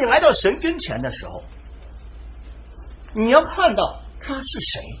当你来到神跟前的时候，你要看到他是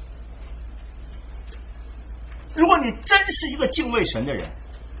谁。如果你真是一个敬畏神的人，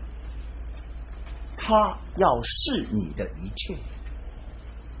他要是你的一切。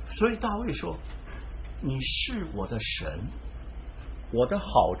所以大卫说你是我的神，我的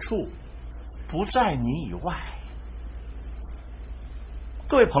好处不在你以外。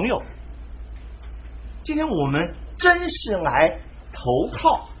各位朋友，今天我们真是来投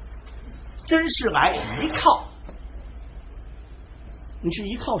靠，真是来依靠。你是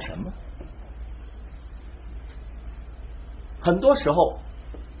依靠什么？很多时候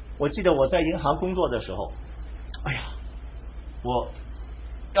我记得我在银行工作的时候，哎呀，我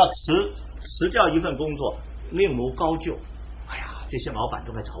要辞掉一份工作，另谋高就。哎呀，这些老板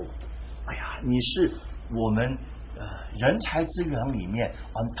都在找我。哎呀，你是我们人才资源里面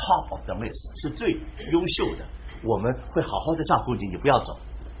on top of the list， 是最优秀的，我们会好好的照顾你，你不要走。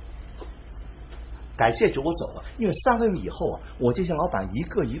感谢主，我走了，因为3个月以后我这些老板一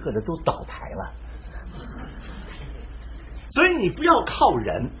个一个的都倒台了。所以你不要靠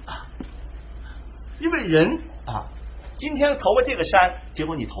人因为人今天投了这个山，结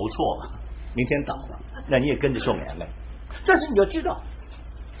果你投错了，明天倒了，那你也跟着受连累。但是你要知道，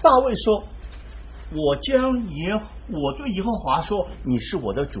大卫说我对耶和华说你是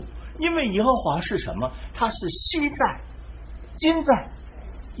我的主，因为耶和华是什么？他是昔在今在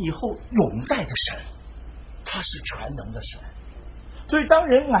以后永在的神，他是全能的神。所以当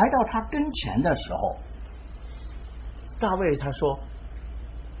人来到他跟前的时候，大卫他说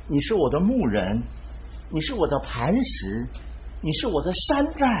你是我的牧人，你是我的磐石，你是我的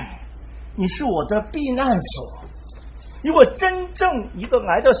山寨，你是我的避难所。如果真正一个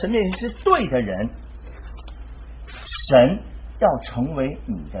来到神面前是对的人，神要成为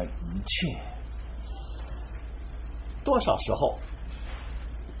你的一切。多少时候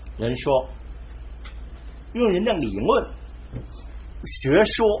人说用人的理论学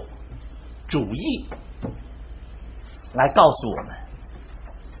说主义来告诉我们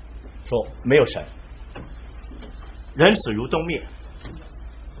说没有神，人死如灯灭，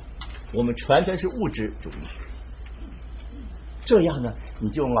我们全是物质主义。这样呢，你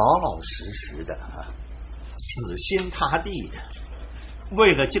就老老实实的死心塌地的，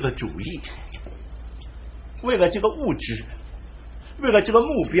为了这个主义，为了这个物质，为了这个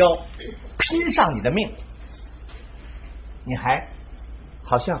目标，拼上你的命，你还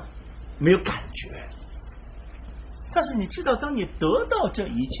好像没有感觉。但是你知道，当你得到这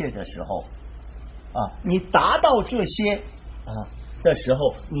一切的时候你达到这些的时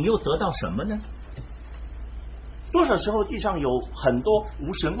候，你又得到什么呢？多少时候地上有很多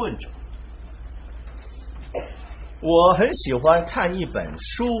无神论者。我很喜欢看一本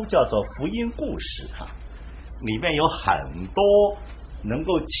书，叫做《福音故事》里面有很多能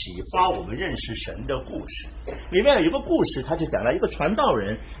够启发我们认识神的故事。里面有一个故事，他就讲了一个传道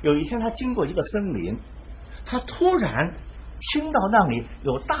人，有一天他经过一个森林，他突然听到那里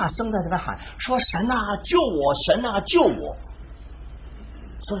有大声的在那喊说：“神啊，救我！神啊，救我！”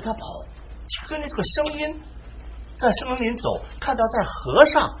所以他跑，跟着这个声音在森林走，看到在河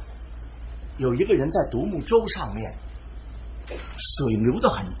上有一个人在独木舟上面，水流得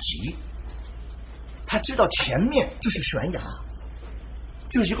很急，他知道前面就是悬崖，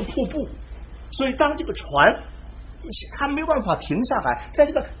就是一个瀑布，所以当这个船他没有办法停下来，在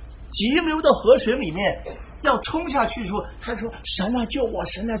这个急流的河水里面要冲下去的时候，他说：“神啊，救我！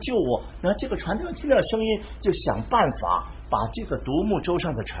神啊，救我！”然后这个船长听到声音，就想办法把这个独木舟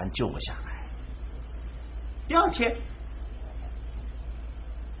上的船救了下来。第二天，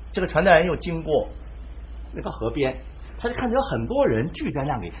这个传道人又经过那个河边，他就看到有很多人聚在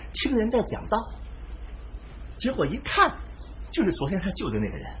那里听人在讲道，结果一看就是昨天他救的那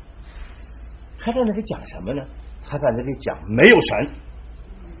个人。他在那里讲什么呢？他在那里讲没有神，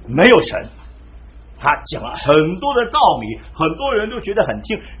没有神。他讲了很多的道理，很多人都觉得很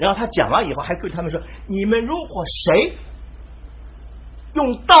听。然后他讲完以后还对他们说：“你们如果谁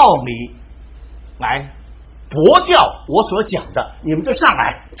用道理来驳掉我所讲的，你们就上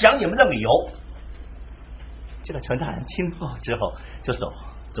来讲你们的理由。”这个传道人听过之后就走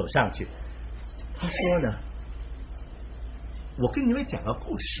上去，他说呢：“我跟你们讲个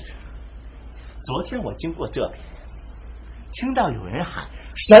故事。昨天我经过这里，听到有人喊：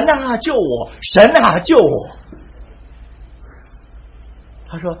神啊，救我！神啊，救我！”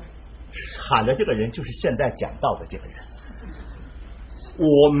他说喊的这个人就是现在讲道的这个人。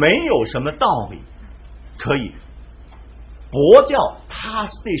我没有什么道理可以驳掉他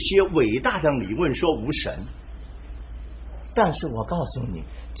那些伟大的理论说无神，但是我告诉你，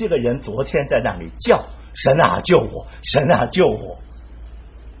这个人昨天在那里叫：神啊，救我！神啊，救我！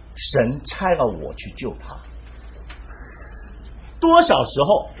神差了我去救他。多少时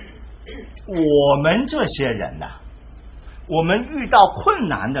候我们这些人我们遇到困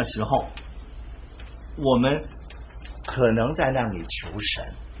难的时候，我们可能在那里求神，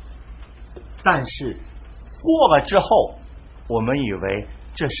但是过了之后，我们以为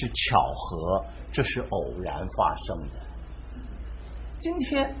这是巧合，这是偶然发生的。今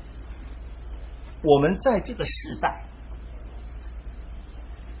天我们在这个时代，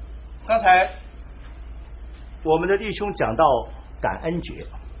刚才我们的弟兄讲到感恩节，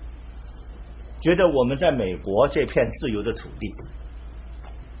觉得我们在美国这片自由的土地，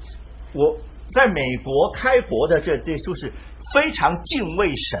我在美国开国的这都是非常敬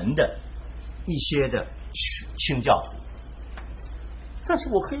畏神的一些的清教徒。但是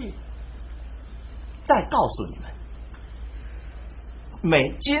我可以再告诉你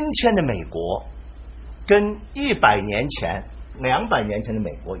们，今天的美国跟100年前、200年前的美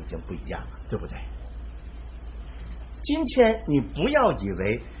国已经不一样了，对不对？今天你不要以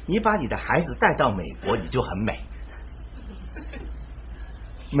为你把你的孩子带到美国你就很美，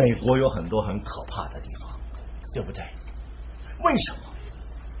美国有很多很可怕的地方，对不对？为什么？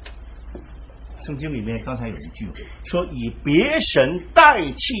圣经里面刚才有一句说：以别神代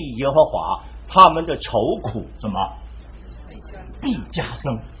替耶和华，他们的愁苦怎么必加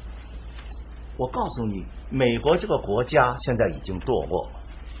增。我告诉你，美国这个国家现在已经堕落了。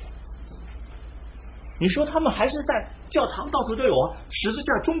你说他们还是在教堂到处都有啊，十字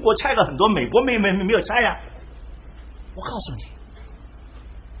架中国拆了很多，美国没有拆呀。我告诉你，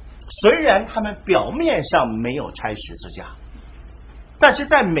虽然他们表面上没有拆十字架，但是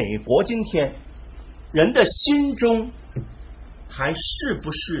在美国今天人的心中还是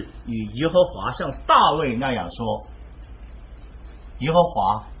不是与耶和华像大卫那样说：耶和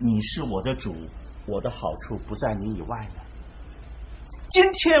华，你是我的主，我的好处不在你以外呢？今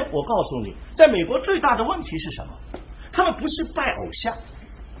天我告诉你，在美国最大的问题是什么？他们不是拜偶像，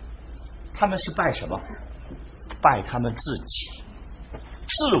他们是拜什么？拜他们自己，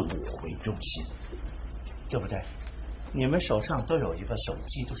自我为中心，对不对？你们手上都有一个手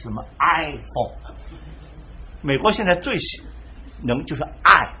机，都是什么 iPhone。美国现在最能就是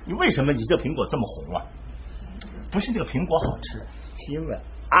爱，你为什么你这苹果这么红啊？不是这个苹果好吃，是因为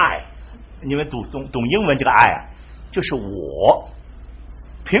爱。你们懂英文这个爱啊，就是我。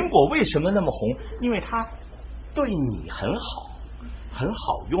苹果为什么那么红？因为它对你很好，很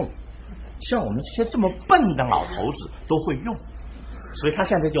好用，像我们这些这么笨的老头子都会用，所以它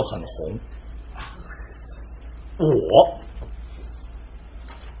现在就很红。我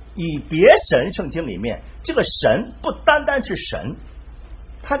以别神，圣经里面这个神不单单是神，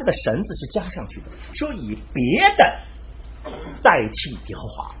它这个神字是加上去的，说以别的代替耶和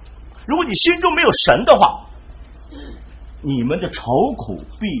华。如果你心中没有神的话，你们的愁苦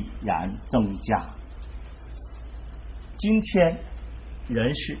必然增加。今天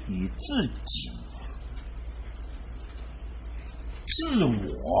人是以自己自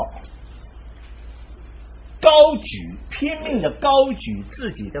我高举，拼命的高举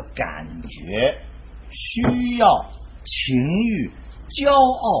自己的感觉、需要、情欲、骄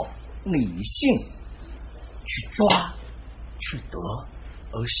傲、理性去抓去得，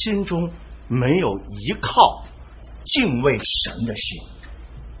而心中没有依靠敬畏神的心。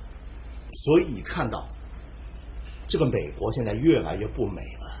所以你看到这个美国现在越来越不美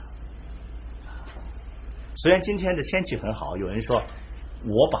了。虽然今天的天气很好，有人说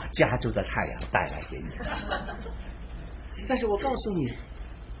我把加州的太阳带来给你，但是我告诉你，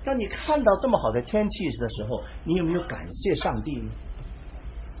当你看到这么好的天气的时候，你有没有感谢上帝呢？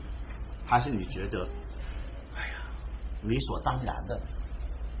还是你觉得哎呀理所当然的？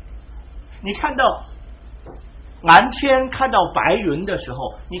你看到蓝天，看到白云的时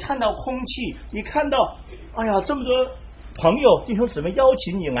候，你看到空气，你看到哎呀这么多朋友弟兄姊妹邀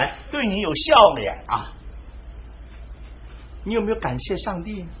请你来，对你有笑脸啊，你有没有感谢上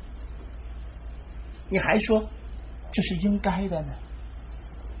帝呢？你还说这是应该的呢？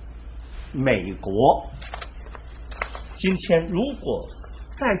美国今天如果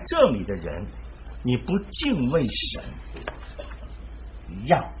在这里的人你不敬畏神，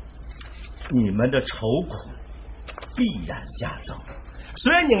让你们的愁苦必然加增。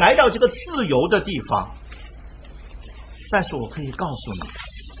虽然你来到这个自由的地方，但是我可以告诉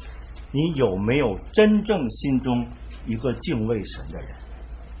你，你有没有真正心中一个敬畏神的人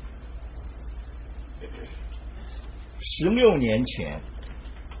？16年前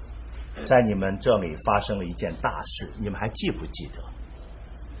在你们这里发生了一件大事，你们还记不记得？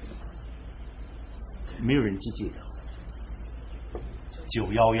没有人记得。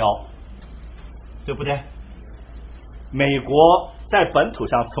911，对不对？美国在本土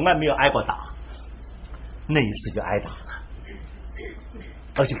上从来没有挨过打，那一次就挨打了，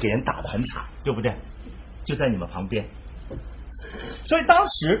而且给人打得很惨，对不对？就在你们旁边。所以当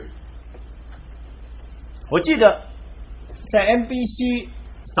时我记得在 NBC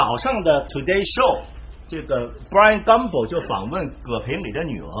早上的 Today Show， 这个 Brian Gumbel 就访问葛培理的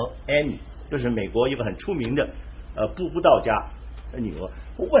女儿 Annie， 就是美国一个很出名的布道家的女儿。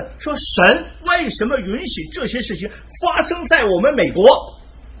我问说，神为什么允许这些事情发生在我们美国？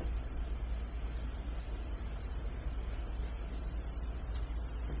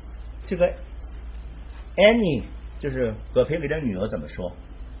这个 Annie 就是葛培理的女儿怎么说？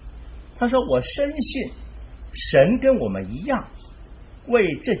她说我深信神跟我们一样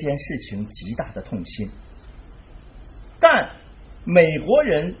为这件事情极大的痛心，但美国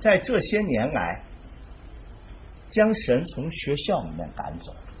人在这些年来将神从学校里面赶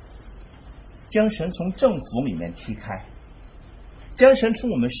走，将神从政府里面踢开，将神从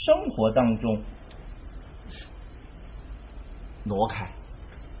我们生活当中挪开。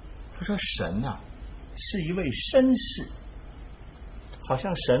他说神啊是一位绅士，好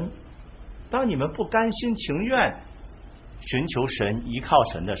像神当你们不甘心情愿寻求神依靠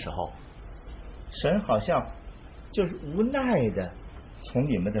神的时候，神好像就是无奈的从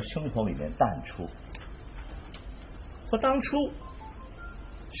你们的生活里面淡出。说当初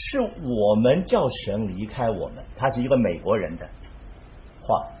是我们叫神离开我们，他是一个美国人的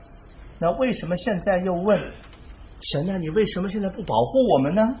话，那为什么现在又问神啊，你为什么现在不保护我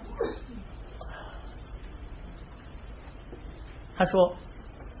们呢？他说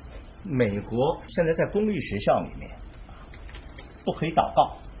美国现在在公立学校里面不可以祷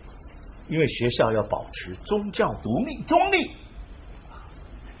告，因为学校要保持宗教独立中立，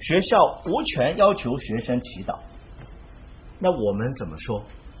学校无权要求学生祈祷。那我们怎么说？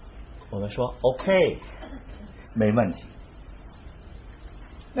我们说 OK， 没问题。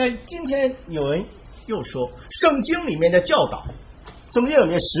那今天有人又说圣经里面的教导，圣经里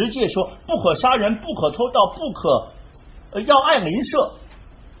面实际说不可杀人，不可偷盗，不可要爱邻舍。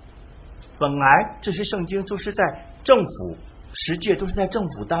本来这些圣经都是在政府实际都是在政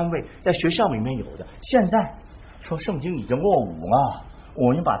府单位、在学校里面有的。现在说圣经已经落伍了，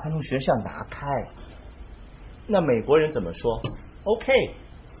我们把它从学校拿开。那美国人怎么说 ？OK，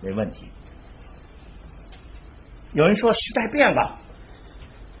 没问题。有人说时代变了，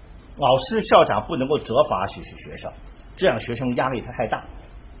老师、校长不能够责罚学生，这样学生压力太大。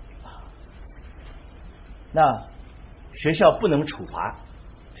那学校不能处罚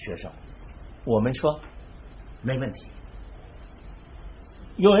学生，我们说没问题。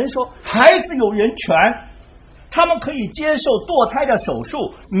有人说孩子有人权，他们可以接受堕胎的手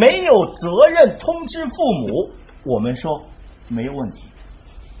术，没有责任通知父母，我们说没有问题。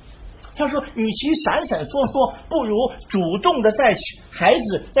他说与其闪闪烁烁，不如主动的在孩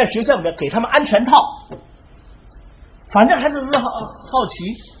子在学校里面给他们安全套，反正孩子是好奇，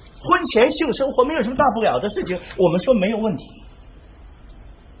婚前性生活没有什么大不了的事情，我们说没有问题。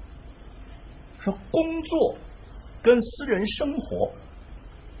说工作跟私人生活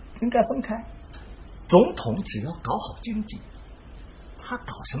应该分开，总统只要搞好经济，他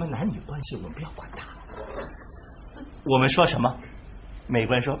搞什么男女关系我们不要管他。我们说什么？美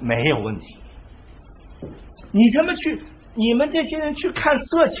国人说没有问题。你们这些人去看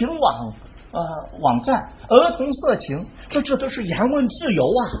色情网站，儿童色情，这都是言论自由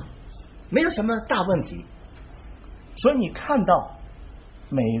啊，没有什么大问题。所以你看到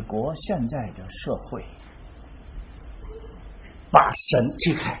美国现在的社会把神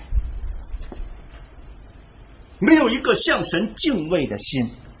踢开，没有一个向神敬畏的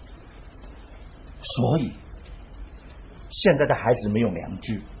心，所以现在的孩子没有良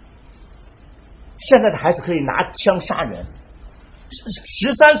知，现在的孩子可以拿枪杀人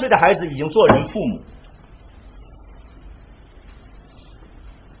，13岁的孩子已经做人父母。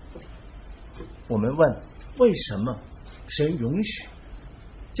我们问为什么神允许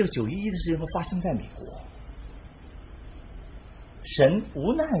这个911的事情会发生在美国？神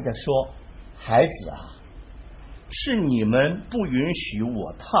无奈的说，孩子啊，是你们不允许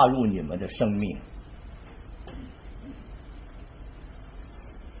我踏入你们的生命，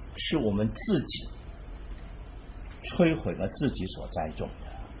是我们自己摧毁了自己所栽种的。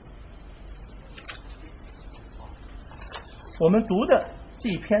我们读的这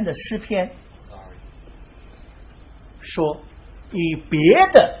一篇的诗篇说，以别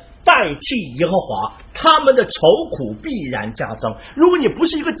的代替耶和华，他们的愁苦必然加增。如果你不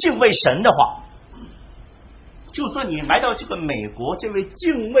是一个敬畏神的话，就说你来到这个美国这位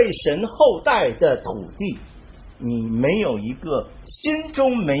敬畏神后代的土地，你没有一个心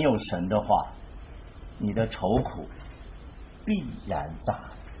中没有神的话，你的愁苦必然加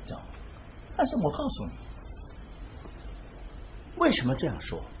增。但是我告诉你，为什么这样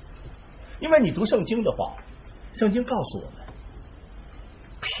说？因为你读圣经的话，圣经告诉我们，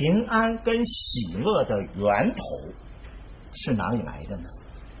平安跟喜乐的源头是哪里来的呢？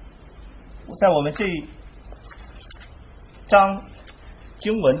在我们这章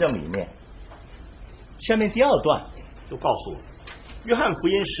经文的里面，下面第2段就告诉我们，约翰福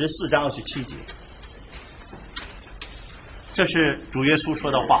音14章27节，这是主耶稣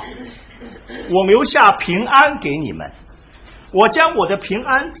说的话，我留下平安给你们，我将我的平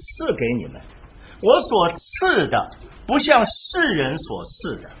安赐给你们，我所赐的不像世人所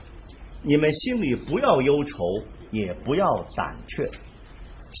赐的，你们心里不要忧愁，也不要胆怯。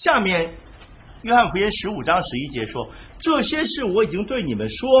下面约翰福音15章11节说，这些事我已经对你们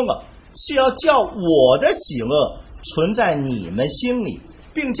说了，是要叫我的喜乐存在你们心里，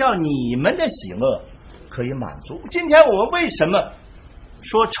并叫你们的喜乐可以满足。今天我们为什么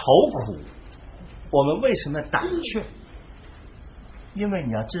说愁苦？我们为什么胆怯？因为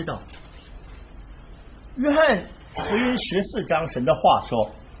你要知道，约翰福音14章神的话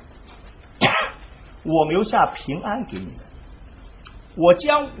说，我留下平安给你们，我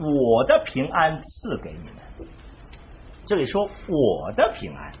将我的平安赐给你们。这里说我的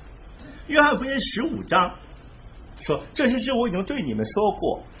平安，约翰福音15章说，这些事我已经对你们说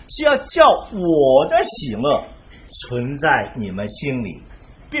过，是要叫我的喜乐存在你们心里，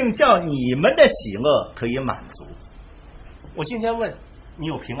并叫你们的喜乐可以满足。我今天问你，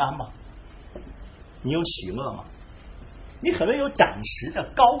有平安吗？你有喜乐吗？你可能有暂时的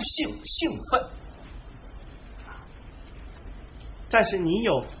高兴兴奋，但是你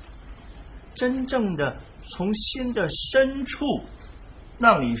有真正的从心的深处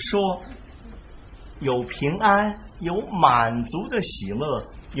让你说有平安，有满足的喜乐，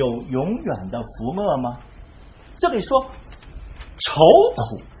有永远的福乐吗？这里说愁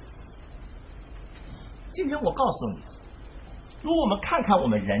苦，今天我告诉你，如果我们看看我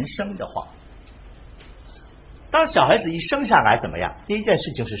们人生的话，当小孩子一生下来怎么样？第一件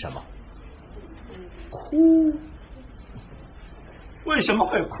事情是什么？哭。为什么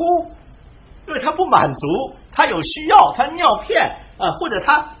会哭？因为他不满足，他有需要，他尿片或者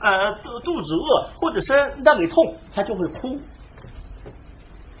他肚子饿，或者是那里痛，他就会哭。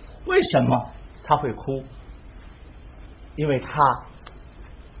为什么他会哭？因为他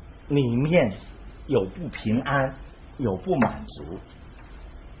里面有不平安，有不满足。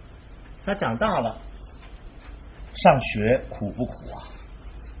他长大了，上学苦不苦啊？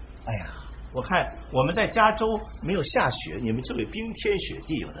哎呀，我看我们在加州没有下雪，你们这里冰天雪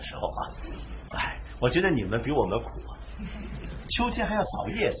地，有的时候啊，哎，我觉得你们比我们苦啊。秋天还要扫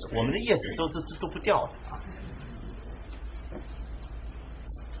叶子，我们的叶子都不掉的啊。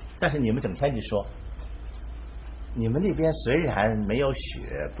但是你们整天就说，你们那边虽然没有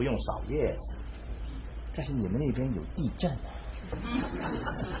雪，不用扫叶子，但是你们那边有地震。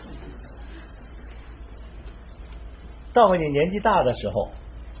到了你年纪大的时候，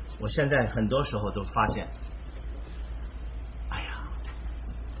我现在很多时候都发现，哎呀，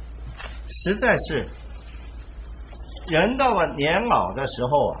实在是人到了年老的时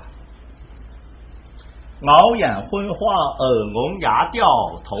候啊，老眼昏花，耳聋牙掉，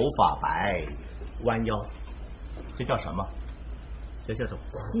头发白，弯腰，这叫什么？这叫做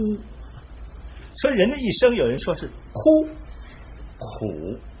哭。所以人的一生，有人说是哭、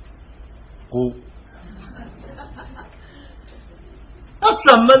苦、孤。那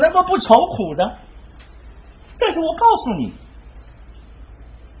怎么能够不愁苦呢？但是我告诉你，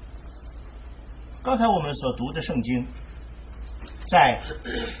刚才我们所读的圣经，在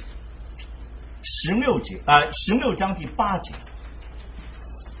16章第8节，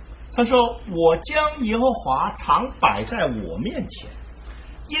他说：“我将耶和华常摆在我面前，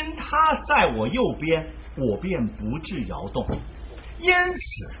因他在我右边，我便不致摇动。因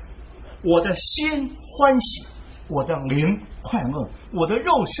此，我的心欢喜。”我的灵快乐，我的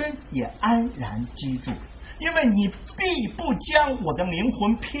肉身也安然居住，因为你必不将我的灵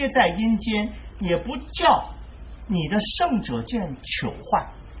魂撇在阴间，也不叫你的圣者见朽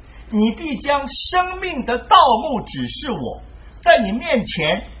坏。你必将生命的道路指示我，在你面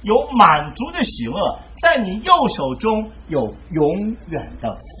前有满足的喜乐，在你右手中有永远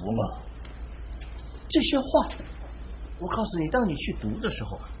的福乐。这些话，我告诉你，当你去读的时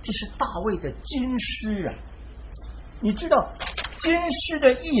候，这是大卫的金诗啊。你知道金诗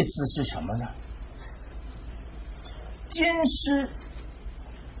的意思是什么呢？金诗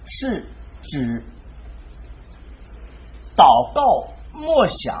是指祷告默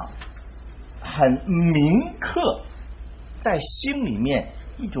想很铭刻在心里面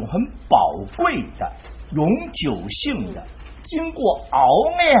一种很宝贵的永久性的经过熬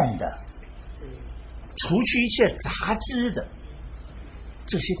炼的除去一切杂质的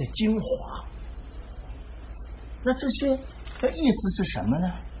这些的精华。那这些的意思是什么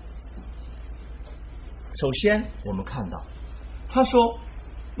呢？首先我们看到他说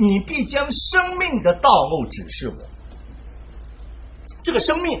你必将生命的道路指示我。这个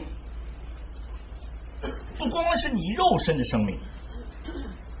生命不光是你肉身的生命，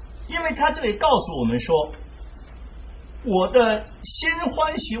因为他这里告诉我们说，我的心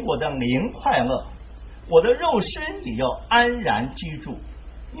欢喜，我的灵快乐，我的肉身也要安然居住，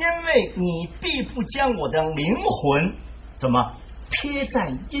因为你必不将我的灵魂怎么撇在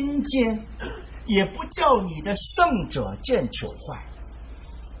阴间，也不叫你的圣者见朽坏。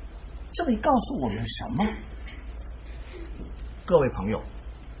这里告诉我们什么？各位朋友，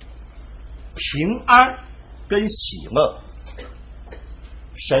平安跟喜乐，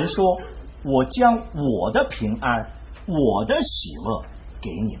神说我将我的平安我的喜乐给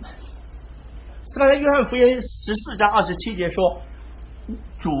你们。刚才约翰福音14章27节说，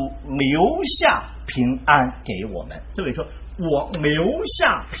主留下平安给我们。这里说我留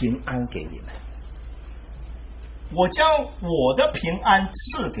下平安给你们，我将我的平安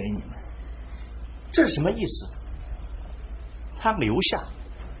赐给你们。这是什么意思？他留下，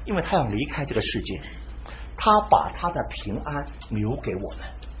因为他要离开这个世界，他把他的平安留给我们。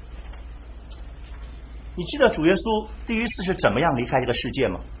你知道主耶稣第一次是怎么样离开这个世界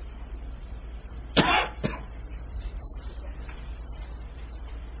吗？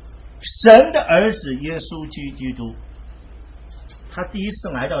神的儿子耶稣基督，他第一次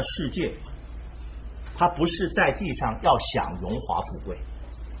来到世界，他不是在地上要享荣华富贵，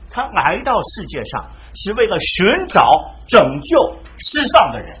他来到世界上是为了寻找拯救世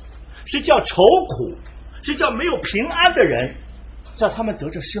上的人，是叫愁苦，是叫没有平安的人，叫他们得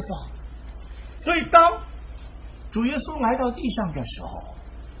着释放。所以当主耶稣来到地上的时候，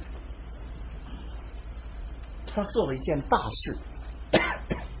他做了一件大事。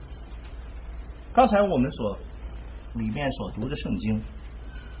刚才我们里面所读的圣经，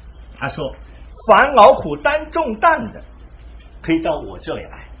他说凡劳苦担重担的，可以到我这里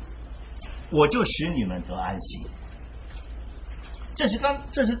来，我就使你们得安息。这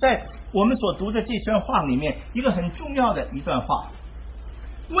是在我们所读的这段话里面一个很重要的一段话。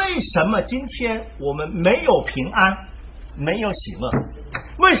为什么今天我们没有平安，没有喜乐？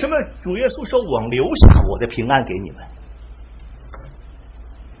为什么主耶稣说我留下我的平安给你们？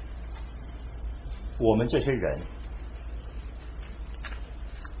我们这些人，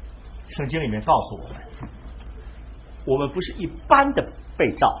圣经里面告诉我们，我们不是一般的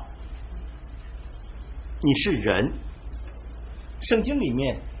被造，你是人。圣经里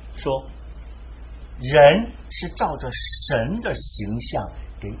面说，人是照着神的形象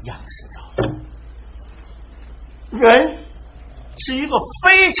给样式造的，人是一个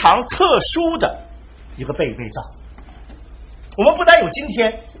非常特殊的一个被造。我们不但有今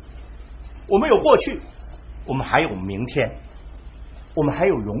天，我们有过去，我们还有明天，我们还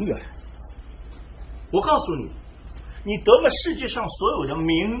有永远。我告诉你，你得了世界上所有的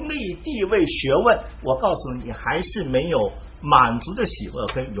名利、地位、学问，我告诉你，还是没有满足的喜乐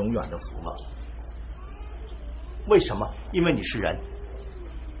跟永远的福乐。为什么？因为你是人。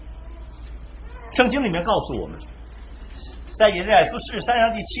圣经里面告诉我们，在以赛亚书43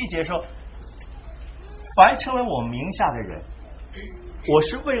章第7节说，凡称为我名下的人，我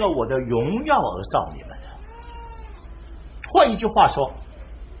是为了我的荣耀而造你们的。换一句话说，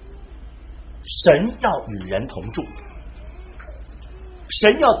神要与人同住，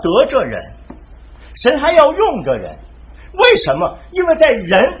神要得着人，神还要用着人。为什么？因为在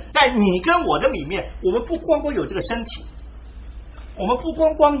你跟我的里面，我们不光光有这个身体，我们不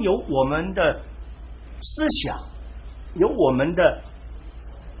光光有我们的思想，有我们的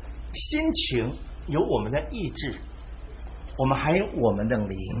心情，有我们的意志，我们还有我们的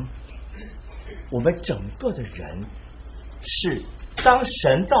灵。我们整个的人是，当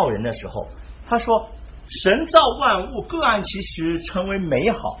神造人的时候，他说神造万物各按其时成为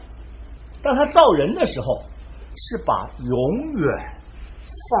美好。当他造人的时候，是把永远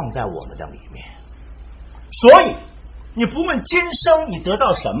放在我们的里面。所以你不问今生你得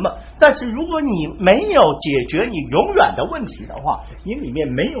到什么，但是如果你没有解决你永远的问题的话，你里面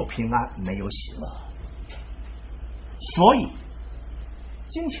没有平安，没有喜乐。所以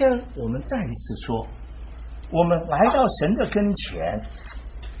今天我们再一次说，我们来到神的跟前，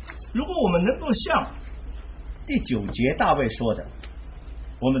如果我们能够像第9节大卫说的，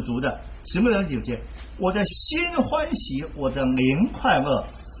我们读的什么叫9节？我的心欢喜，我的灵快乐，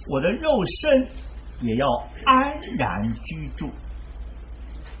我的肉身也要安然居住。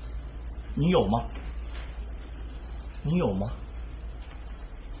你有吗？你有吗？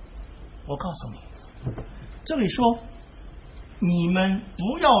我告诉你，这里说你们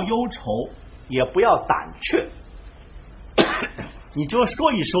不要忧愁，也不要胆怯。你就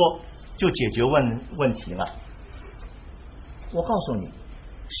说一说就解决问题了。我告诉你，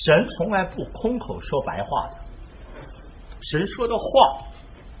神从来不空口说白话的，神说的话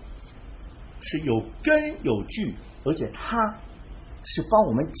是有根有据，而且他是帮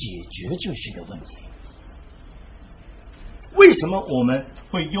我们解决这些的问题。为什么我们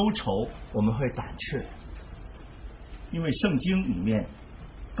会忧愁，我们会胆怯？因为圣经里面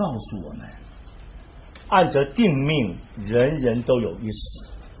告诉我们，按着定命，人人都有一死，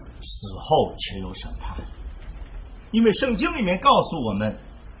死后且有审判。因为圣经里面告诉我们，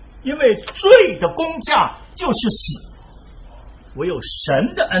因为罪的工价就是死，唯有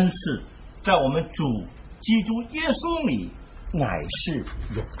神的恩赐在我们主基督耶稣里乃是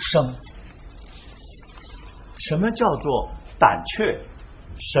永生。什么叫做胆怯？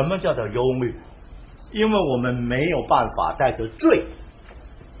什么叫做忧虑？因为我们没有办法带着罪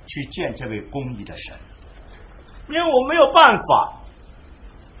去见这位公义的神，因为我没有办法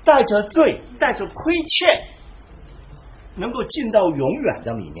带着罪，带着亏欠能够进到永远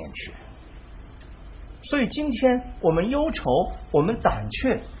的里面去。所以今天我们忧愁，我们胆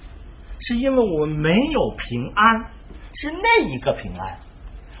怯，是因为我们没有平安，是那一个平安。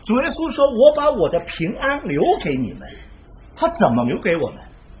主耶稣说，我把我的平安留给你们。他怎么留给我们？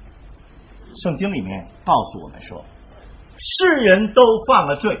圣经里面告诉我们说，世人都犯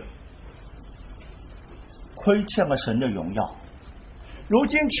了罪，亏欠了神的荣耀，如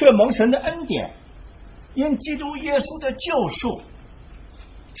今却蒙神的恩典，因基督耶稣的救赎，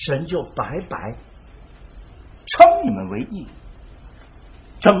神就白白称你们为义。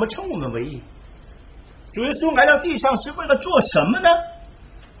怎么称我们为义？主耶稣来到地上是为了做什么呢？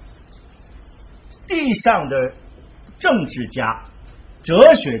地上的政治家、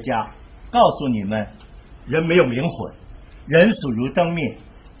哲学家告诉你们，人没有灵魂，人属如灯灭，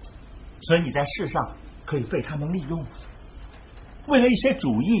所以你在世上可以被他们利用，为了一些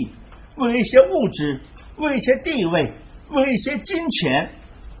主义，为了一些物质，为了一些地位，为一些金钱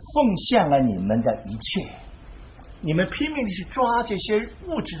奉献了你们的一切，你们拼命的去抓这些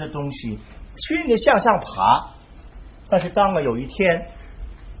物质的东西，拼命的向上爬。但是当了有一天，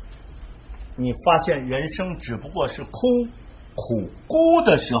你发现人生只不过是空苦孤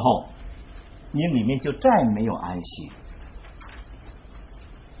的时候，你里面就再没有安息，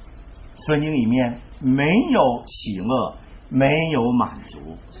所以你里面没有喜乐，没有满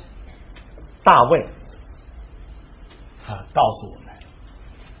足。大卫告诉我们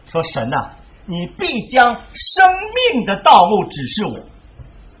说，神啊，你必将生命的道路指示我。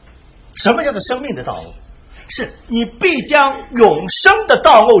什么叫做生命的道路？是你必将永生的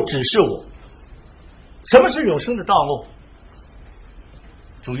道路指示我。什么是永生的道路？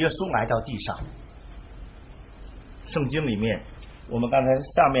主耶稣来到地上，圣经里面我们刚才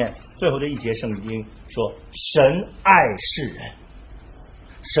下面最后的一节圣经说，神爱世人，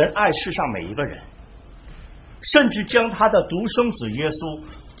神爱世上每一个人，甚至将他的独生子耶稣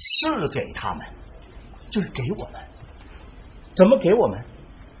赐给他们，就是给我们。怎么给我们？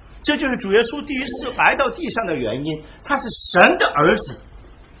这就是主耶稣第一次来到地上的原因，他是神的儿子，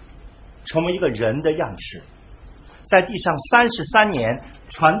成为一个人的样式，在地上33年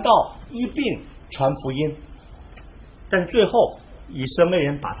传道医病传福音，但最后以色列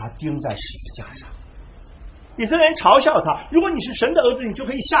人把他钉在十字架上。以色列人嘲笑他，如果你是神的儿子，你就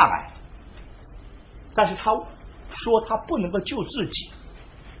可以下来。但是他说他不能够救自己，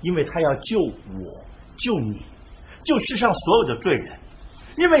因为他要救我，救你，救世上所有的罪人。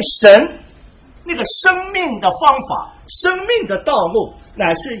因为神那个生命的方法，生命的道路，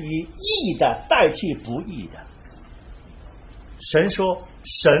乃是以义的代替不义的。神说，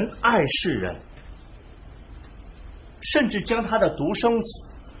神爱世人，甚至将他的独生子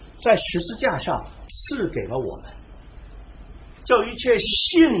在十字架上赐给了我们，叫一切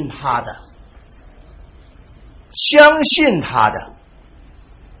信他的、相信他的，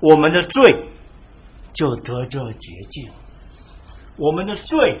我们的罪就得着洁净，我们的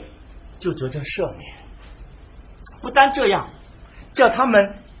罪就得着赦免。不单这样，叫他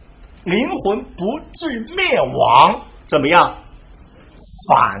们灵魂不至灭亡，怎么样？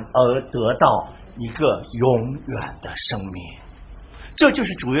反而得到一个永远的生命。这就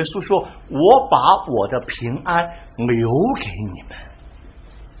是主耶稣说，我把我的平安留给你们。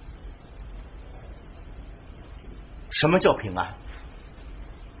什么叫平安？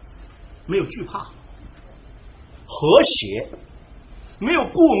没有惧怕，和谐，没有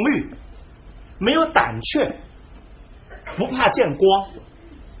顾虑，没有胆怯，不怕见光。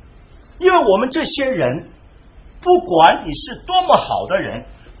因为我们这些人，不管你是多么好的人，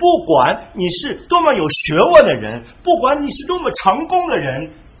不管你是多么有学问的人，不管你是多么成功的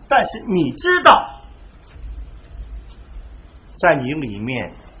人，但是你知道在你里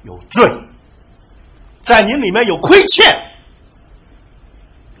面有罪，在你里面有亏欠，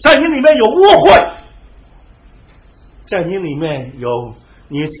在你里面有污秽，在你里面有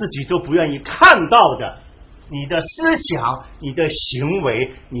你自己都不愿意看到的你的思想、你的行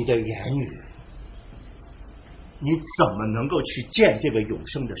为、你的言语，你怎么能够去见这个永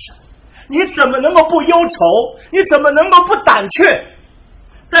生的神？你怎么能够不忧愁？你怎么能够不胆怯？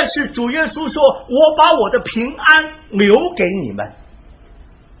但是主耶稣说，我把我的平安留给你们，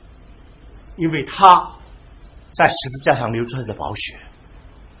因为他在十字架上流出来的宝血，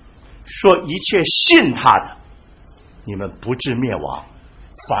说一切信他的，你们不至灭亡，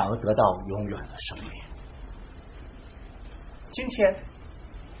反而得到永远的生命。今天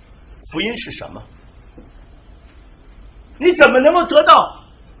福音是什么？你怎么能够得到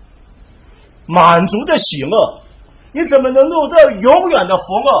满足的喜乐？你怎么能够得到永远的福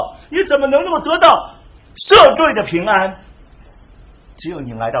乐？你怎么能够得到赦罪的平安？只有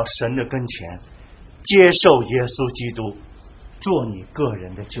你来到神的跟前，接受耶稣基督做你个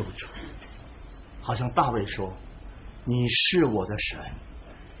人的救主。好像大卫说，你是我的神，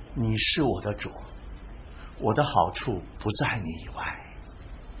你是我的主，我的好处不在你以外。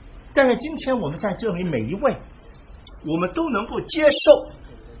但是今天我们在这里每一位，我们都能够接受，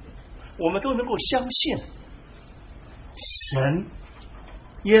我们都能够相信神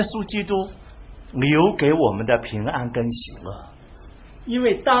耶稣基督留给我们的平安跟喜乐。因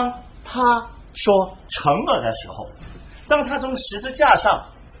为当他说成了的时候，当他从十字架上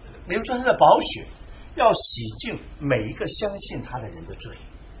流出他的宝血，要洗净每一个相信他的人的罪。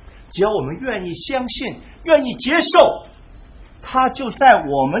只要我们愿意相信，愿意接受，他就在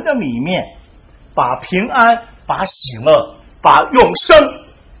我们的里面把平安、把喜乐、把永生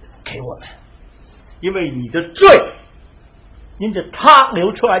给我们。因为你的罪因着他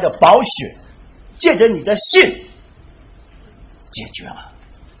流出来的宝血，借着你的信解决了。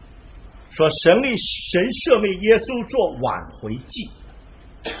说神赦免耶稣做挽回祭，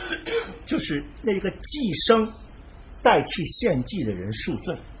就是那个祭牲代替献祭的人赎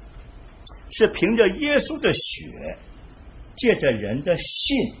罪，是凭着耶稣的血，借着人的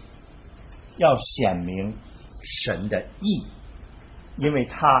信，要显明神的义，因为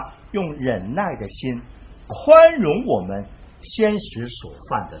他用忍耐的心宽容我们先时所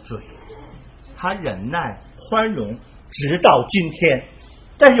犯的罪，他忍耐宽容直到今天。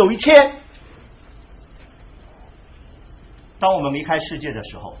但有一天，当我们离开世界的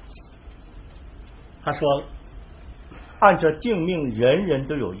时候，他说按着定命，人人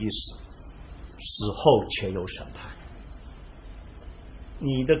都有一死，死后且有审判。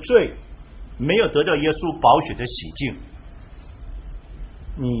你的罪没有得到耶稣宝血的洗净，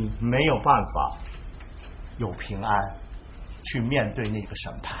你没有办法有平安去面对那个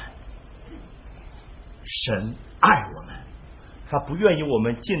审判。神爱我们，他不愿意我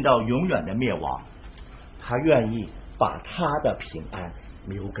们进到永远的灭亡，他愿意把他的平安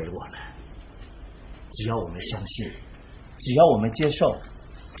留给我们。只要我们相信，只要我们接受，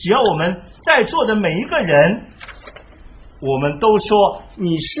只要我们在座的每一个人，我们都说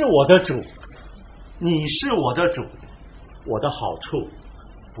你是我的主，你是我的主，我的好处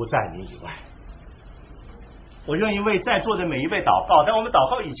不在你以外。我愿意为在座的每一位祷告，但我们祷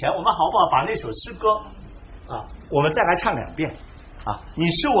告以前，我们好不好把那首诗歌我们再来唱2遍你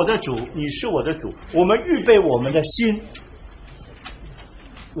是我的主，你是我的主，我们预备我们的心，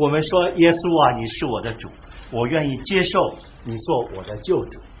我们说耶稣啊，你是我的主，我愿意接受你做我的救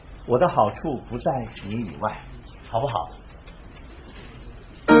主，我的好处不在你以外，好不好？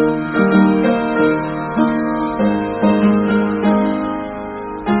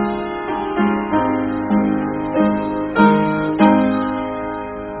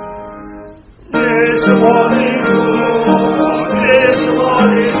你是我的主，你是我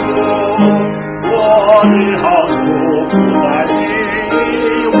的主，我的好处不在你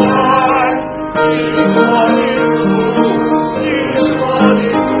以外。你是我的主，你是我的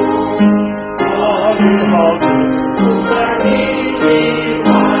主，我的好处不在你以外。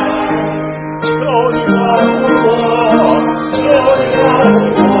求你保护我，求你保护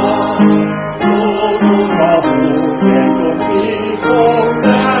我，不住保护眼中的风人。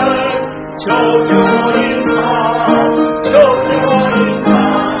求救我隐藏，求救我隐藏，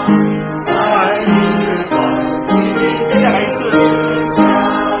在你翅膀里面还是隐藏。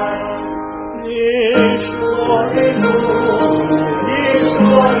你是我的主，你是我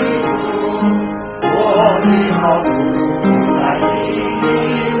的主，我的好处不在你以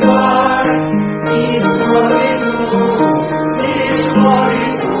外。你是我的主，你是我的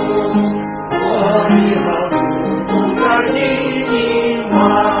主，我的好处不在你以外。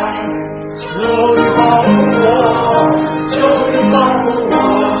求你保护我，求你保护我，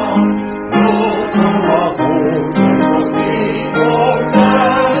如同保护眼中的风人。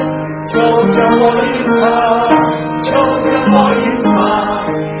求将我隐藏，求将我隐藏，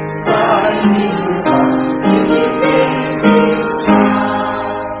在你翅膀里下。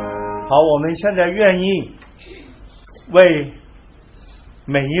好，我们现在愿意为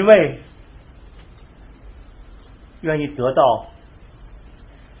每一位愿意得到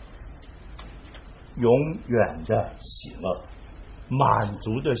永远的喜乐，满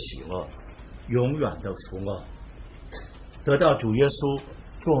足的喜乐，永远的福乐，得到主耶稣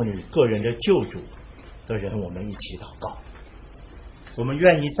做你个人的救主的人，我们一起祷告。我们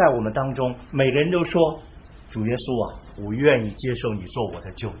愿意在我们当中，每个人都说，主耶稣啊，我愿意接受你做我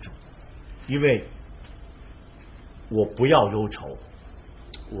的救主，因为我不要忧愁，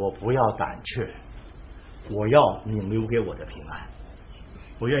我不要胆怯，我要你留给我的平安。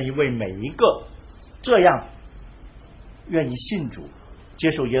我愿意为每一个这样愿意信主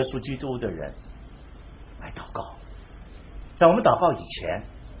接受耶稣基督的人来祷告。在我们祷告以前，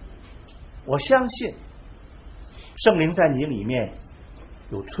我相信圣灵在你里面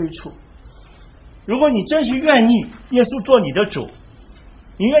有催促。如果你真是愿意耶稣做你的主，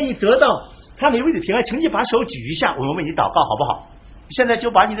你愿意得到他每位的平安，请你把手举一下，我们为你祷告好不好？现在就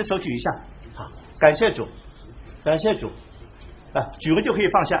把你的手举一下。好，感谢主，感谢主举了就可以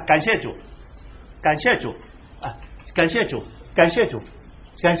放下。感谢主，感谢主感谢主，感谢主，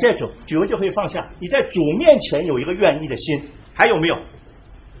感谢主，举了就可以放下。你在主面前有一个愿意的心，还有没有？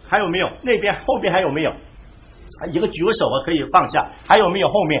还有没有？那边后边还有没有？一个举个手可以放下。还有没有？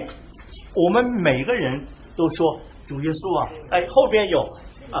后面我们每个人都说主耶稣啊，后边有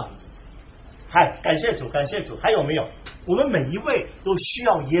感谢主，感谢主。还有没有？我们每一位都需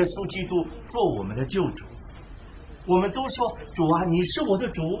要耶稣基督做我们的救主。我们都说主啊，你是我的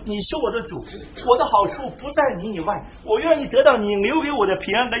主，你是我的主，我的好处不在你以外，我愿意得到你留给我的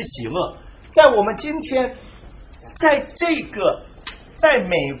平安跟喜乐。在我们今天，在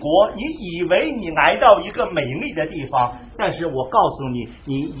美国，你以为你来到一个美丽的地方，但是我告诉你，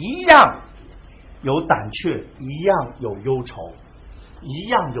你一样有胆怯，一样有忧愁，一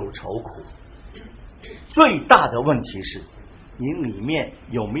样有愁苦。最大的问题是，你里面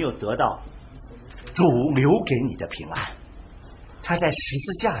有没有得到主留给你的平安？他在十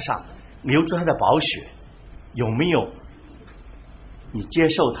字架上流出他的宝血，有没有你接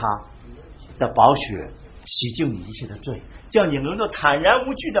受他的宝血洗净你一切的罪，叫你能够坦然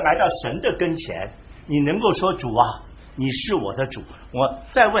无惧的来到神的跟前？你能够说主啊，你是我的主。我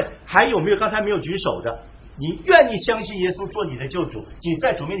再问，还有没有刚才没有举手的？你愿意相信耶稣做你的救主？你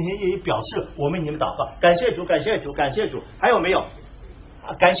在主面前也表示我为你们祷告，感谢主，感谢主，感谢主。还有没有？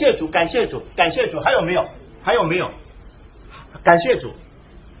感谢主，感谢主，感谢主。还有没有？还有没有？感谢主。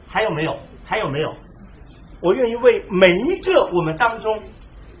还有没有？还有没有？我愿意为每一个我们当中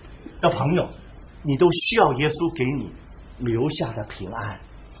的朋友，你都需要耶稣给你留下的平安，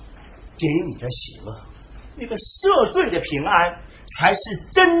给你的喜乐。那个赦罪的平安才是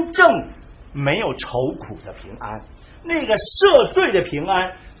真正没有愁苦的平安，那个赦罪的平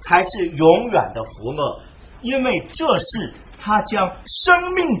安才是永远的福乐，因为这是他将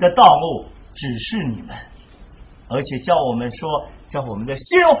生命的道路指示你们，而且叫我们说，叫我们的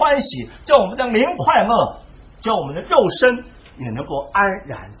心欢喜，叫我们的灵快乐，叫我们的肉身也能够安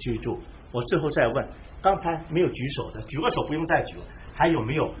然居住。我最后再问，刚才没有举手的，举个手不用再举了。还有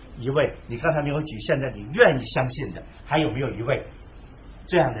没有一位你刚才没有举，现在你愿意相信的？还有没有一位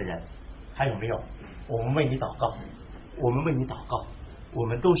这样的人？还有没有？我们为你祷告，我们为你祷告，我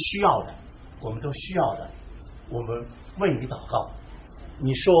们都需要的，我们都需要的，我们为你祷告。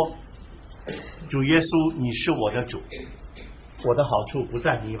你说主耶稣，你是我的主，我的好处不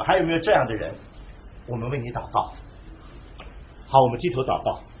在你以外。还有没有这样的人？我们为你祷告。好，我们低头祷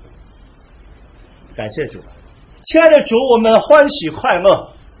告。感谢主，亲爱的主，我们欢喜快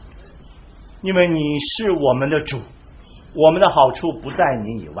乐，因为你是我们的主，我们的好处不在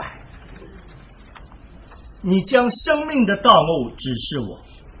你以外。你将生命的道路指示我，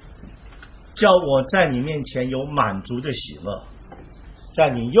叫我在你面前有满足的喜乐，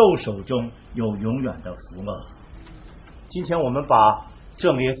在你右手中有永远的福乐。今天我们把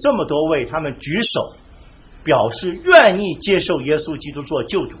这里这么多位他们举手表示愿意接受耶稣基督做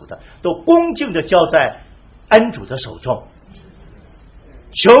救主的，都恭敬的交在恩主的手中，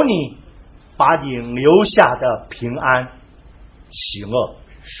求你把你留下的平安喜乐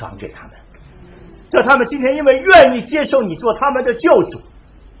赏给他们，叫他们今天因为愿意接受你做他们的救主，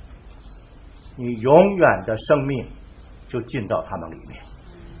你永远的生命就进到他们里面，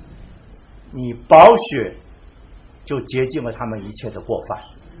你宝血就洁净了他们一切的过犯，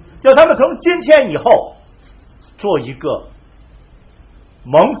叫他们从今天以后做一个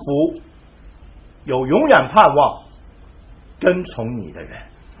蒙福有永远盼望跟从你的人。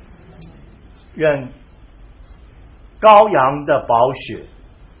愿羔羊的宝血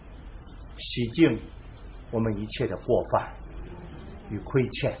洗净我们一切的过犯与亏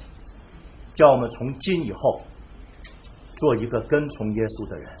欠，叫我们从今以后做一个跟从耶稣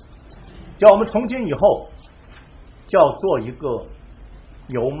的人，叫我们从今以后叫做一个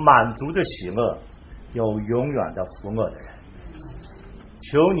有满足的喜乐有永远的福乐的人。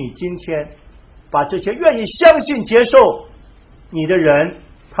求你今天把这些愿意相信接受你的人，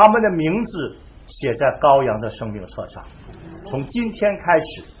他们的名字写在羔羊的生命册上，从今天开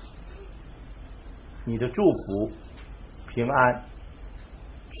始，你的祝福平安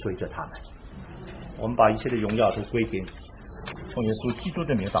随着他们。我们把一切的荣耀都归给你，奉耶稣基督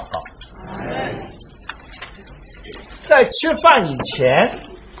的名祷告。在吃饭以前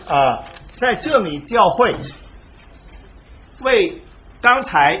在这里教会为刚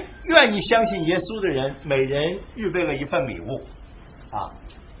才愿意相信耶稣的人每人预备了一份礼物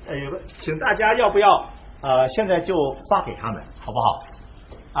请大家要不要现在就发给他们好不好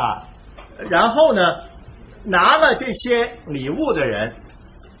然后呢拿了这些礼物的人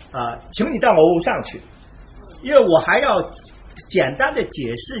请你到楼上去，因为我还要简单的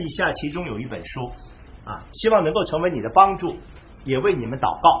解释一下其中有一本书希望能够成为你的帮助，也为你们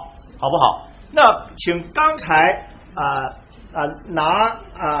祷告好不好？那请刚才拿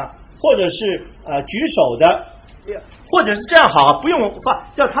或者是举手的，或者是这样好，不用发，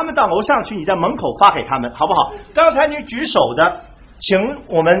叫他们到楼上去，你在门口发给他们好不好？刚才你举手的，请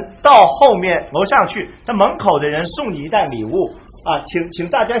我们到后面楼上去，在门口的人送你一袋礼物请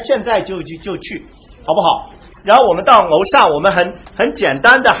大家现在就去好不好？然后我们到楼上，我们很简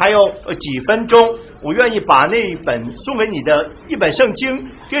单的还有几分钟我愿意把那一本送给你的一本圣经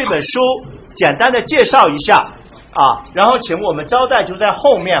这本书简单的介绍一下啊，然后请我们招待就在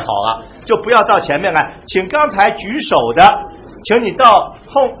后面好了，就不要到前面来。请刚才举手的，请你到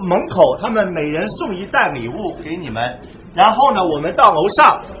门口，他们每人送一袋礼物给你们。然后呢，我们到楼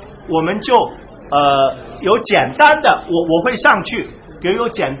上，我们就有简单的，我会上去给有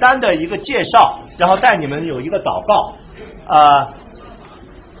简单的一个介绍，然后带你们有一个祷告。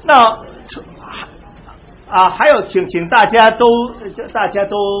还有请大家都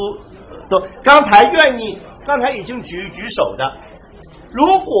刚才已经举手的，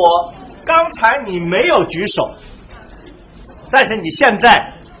如果刚才你没有举手，但是你现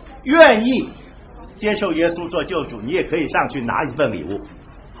在愿意接受耶稣做救主，你也可以上去拿一份礼物，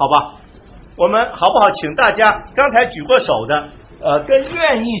好吧？我们好不好？请大家刚才举过手的，跟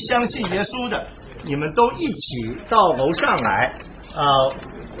愿意相信耶稣的，你们都一起到楼上来，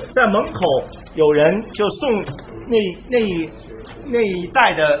在门口有人就送那一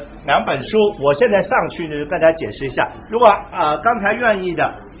袋的2本书，我现在上去跟大家解释一下。如果刚才愿意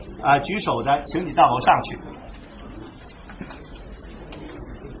的举手的，请你到楼上去。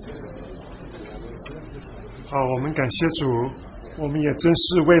好，我们感谢主，我们也真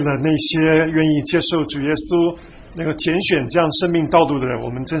是为了那些愿意接受主耶稣那个拣选这样生命道路的人，我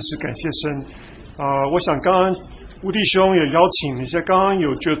们真是感谢神。我想刚刚吴弟兄也邀请那些刚刚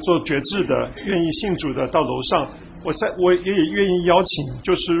有做决志的愿意信主的到楼上，我也愿意邀请，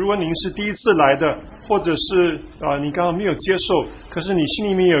就是如果您是第一次来的，或者是你刚刚没有接受，可是你心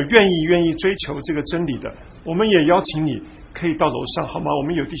里面有愿意追求这个真理的，我们也邀请你可以到楼上，好吗？我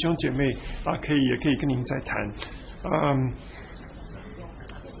们有弟兄姐妹也可以跟您再谈。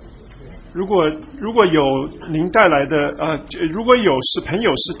如果有您带来的如果有是朋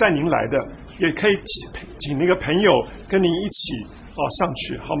友是带您来的，也可以请那个朋友跟您一起上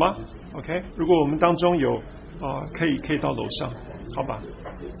去，好吗 ？OK， 如果我们当中有可以到楼上，好吧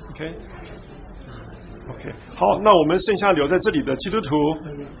 ？OK， 好，那我们剩下留在这里的基督徒，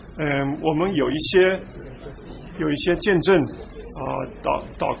我们有一些见证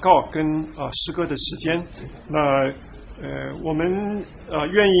祷告跟诗歌的时间，那我们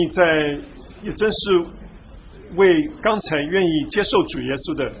愿意也真是为刚才愿意接受主耶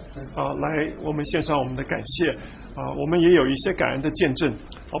稣的来我们献上我们的感谢我们也有一些感恩的见证，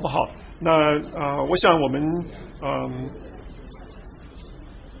好不好？那我想我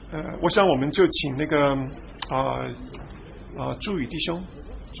们就请那个朱宇弟兄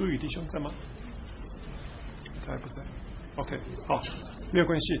在吗？他还不在。OK， 好，没有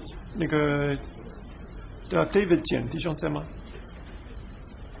关系。那个David 简弟兄在吗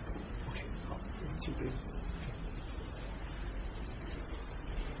 ？OK， 好，请 David。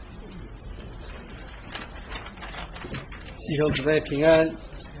弟兄姊妹平安，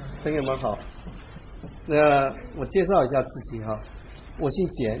朋友们好。那我介绍一下自己哈，我姓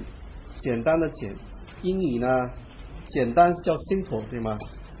简，简单的简，英语呢简单是叫 simple 对吗？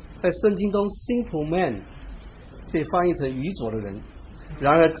在圣经中 simple man 被翻译成愚拙的人，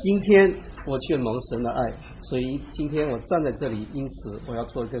然而今天我却蒙神的爱，所以今天我站在这里，因此我要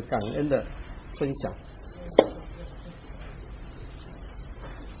做一个感恩的分享。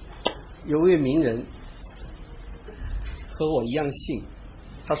有位名人和我一样信，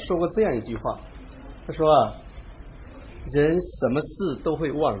他说过这样一句话，他说人什么事都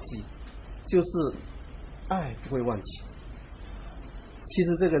会忘记，就是爱不会忘记。其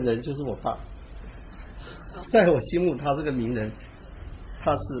实这个人就是我爸，在我心目他是个名人，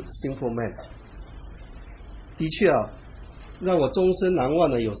他是 simple man。 的确让我终身难忘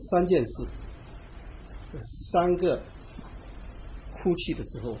的有3件事，3个哭泣的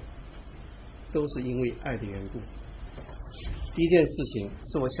时候都是因为爱的缘故。第一件事情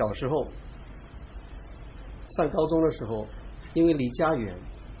是我小时候上高中的时候，因为离家远，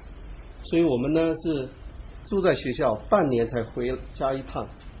所以我们呢是住在学校，半年才回家一趟。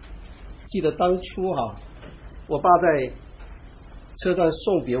记得当初我爸在车站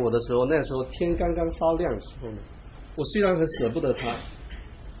送别我的时候，那时候天刚刚发亮的时候呢，我虽然很舍不得他，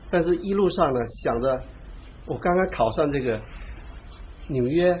但是一路上呢想着我刚刚考上这个纽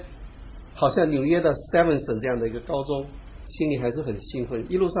约，好像纽约的 Stevenson 这样的一个高中，心里还是很兴奋，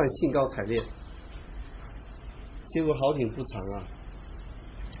一路上兴高采烈。结果好景不长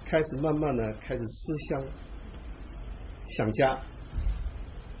开始慢慢的开始思乡想家，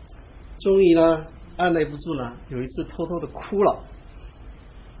终于呢按耐不住了，有一次偷偷的哭了。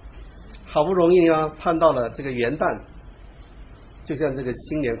好不容易呢盼到了这个元旦，就像这个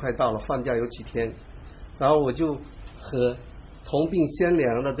新年快到了，放假有几天，然后我就和同病相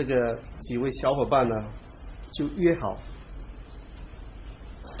怜的这个几位小伙伴呢就约好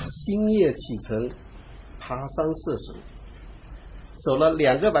星夜启程爬山涉水，走了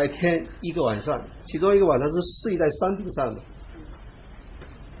2个白天1个晚上，其中1个晚上是睡在山顶上的，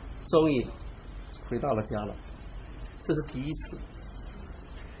终于回到了家了。这是第一次。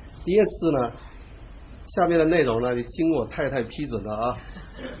第二次呢，下面的内容呢，经我太太批准了啊。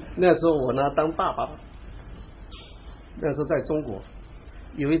那时候我呢当爸爸，那时候在中国，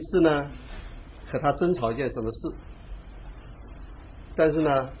有一次呢和他争吵一件什么事，但是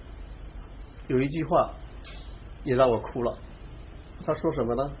呢有一句话也让我哭了。他说什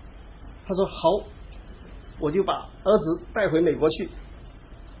么呢？他说好，我就把儿子带回美国去。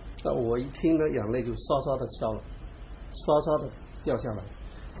那我一听呢，眼泪就刷刷的敲了，刷刷的掉下来，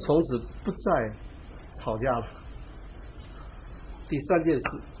从此不再吵架了。第3件事，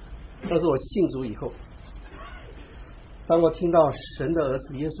那是我信主以后，当我听到神的儿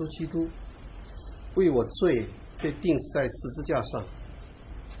子耶稣基督为我罪被钉死在十字架上，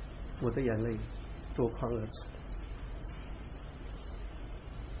我的眼泪夺眶而出。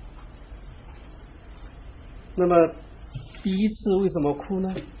那么第一次为什么哭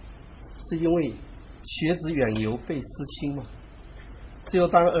呢？是因为学子远游被思亲嘛。只有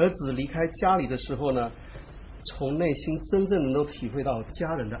当儿子离开家里的时候呢，从内心真正能够体会到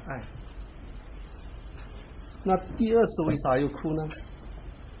家人的爱。那第二次为啥又哭呢？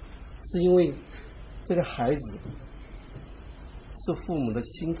是因为这个孩子是父母的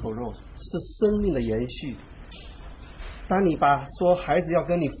心头肉，是生命的延续。当你把说孩子要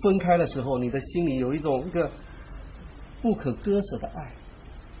跟你分开的时候，你的心里有一个不可割舍的爱。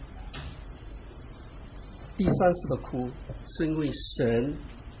第3次的哭是因为神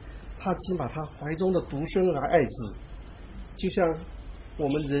他竟把他怀中的独生儿爱子，就像我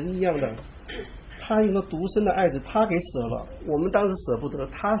们人一样的，他用了独生的爱子，他给舍了，我们当时舍不得，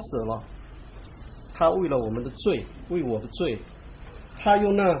他舍了，他为了我们的罪，为我的罪，他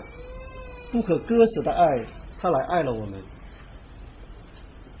用那不可割舍的爱，他来爱了我们，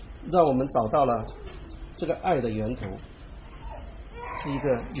让我们找到了这个爱的源头，是一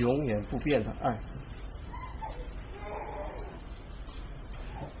个永远不变的爱。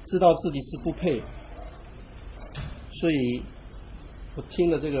知道自己是不配，所以我听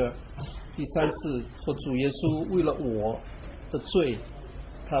了这个第3次说主耶稣为了我的罪，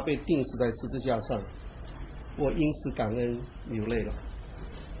他被钉死在十字架上，我因此感恩流泪了。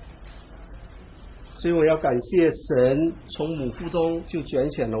所以我要感谢神从母腹中就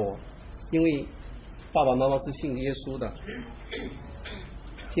拣选了我，因为爸爸妈妈是信耶稣的，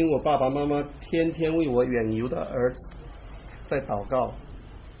听我爸爸妈妈天天为我远游的儿子在祷告，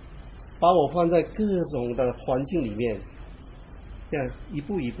把我放在各种的环境里面，这样一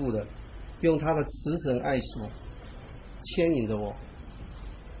步一步的用他的慈神爱所牵引着我，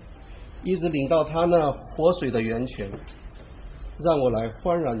一直领到他那活水的源泉，让我来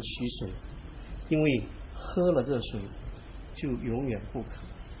欢然取水，因为喝了这水就永远不渴。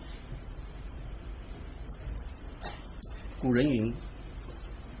古人云，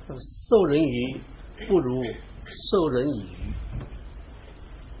授人鱼不如授人以渔。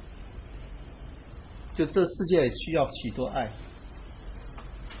就这世界需要许多爱，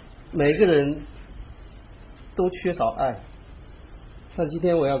每个人都缺少爱，但今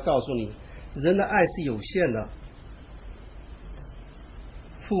天我要告诉你，人的爱是有限的，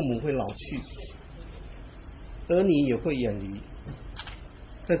父母会老去，儿女也会远离，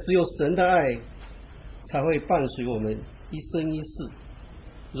但只有神的爱才会伴随我们一生一世。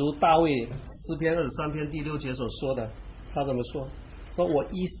如大卫诗篇23篇第6节所说的，他怎么说？说我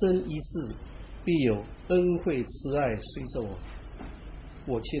一生一世必有恩惠慈爱随着我，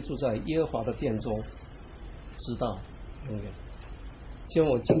我却住在耶和华的殿中，直到永远。像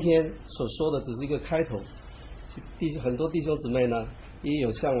我今天所说的只是一个开头，很多弟兄姊妹呢也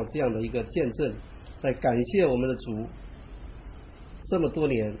有像我这样的一个见证，来感谢我们的主这么多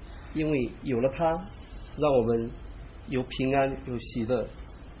年，因为有了他，让我们有平安有喜乐，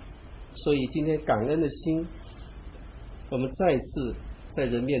所以今天感恩的心，我们再一次在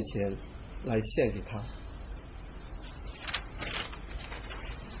人面前来献给他。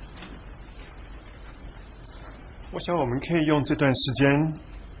我想我们可以用这段时间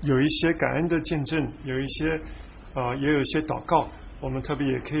有一些感恩的见证，有一些也有一些祷告，我们特别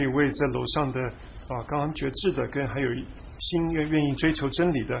也可以为在楼上的刚刚决志的跟还有心愿意追求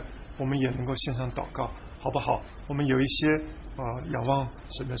真理的，我们也能够线上祷告，好不好？我们有一些仰望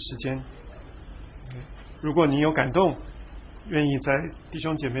神的时间。如果你有感动，愿意在弟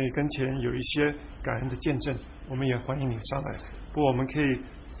兄姐妹跟前有一些感恩的见证，我们也欢迎你上来。不过我们可以，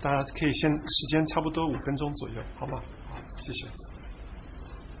大家可以先时间差不多5分钟左右，好吗？好，谢谢。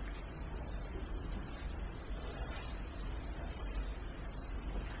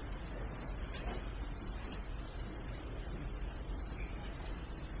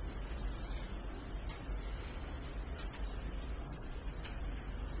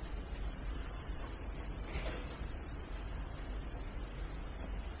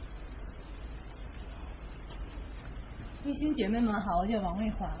弟兄姐妹们好，我叫王卫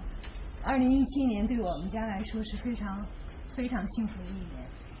华。2017年对我们家来说是非常幸福的一年，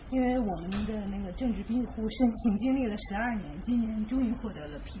因为我们的那个政治庇护申请经历了12年，今年终于获得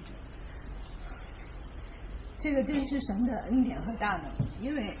了批准。这个真是神的恩典和大能，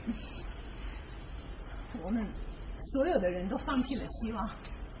因为我们所有的人都放弃了希望，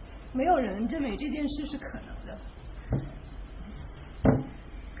没有人认为这件事是可能的。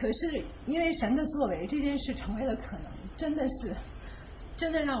可是因为神的作为，这件事成为了可能，真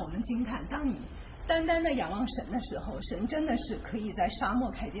的让我们惊叹。当你单单的仰望神的时候，神真的是可以在沙漠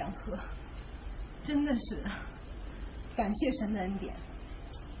开江河，真的是感谢神的恩典，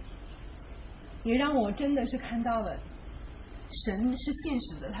也让我真的是看到了神是现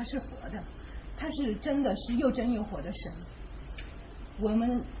实的，他是活的，他是真的是又真又活的神。我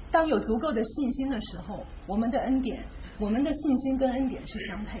们当有足够的信心的时候，我们的恩典，我们的信心跟恩典是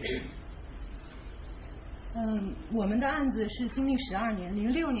相配的。我们的案子是经历12年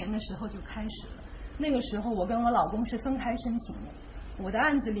，06年的时候就开始了。那个时候我跟我老公是分开申请的，我的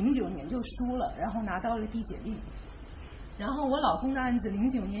案子09年就输了，然后拿到了递解令。然后我老公的案子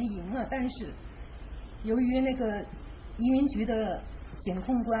09年赢了，但是由于那个移民局的检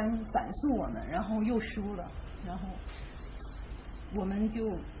控官反诉我们，然后又输了，然后我们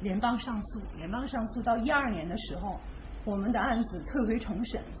就联邦上诉到12年的时候，我们的案子退回重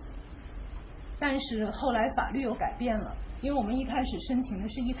审。但是后来法律又改变了，因为我们一开始申请的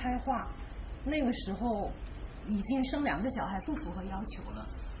是一胎化，那个时候已经生2个小孩不符合要求了，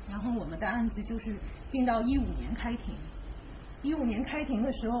然后我们的案子就是定到15年开庭。15年开庭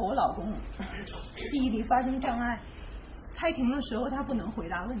的时候，我老公记忆力发生障碍，开庭的时候他不能回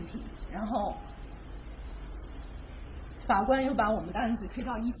答问题，然后法官又把我们的案子推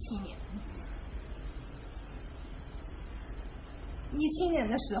到17年。17年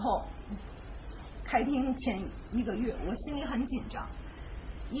的时候，开庭前1个月，我心里很紧张，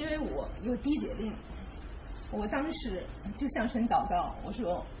因为我有递解令。我当时就向神祷告，我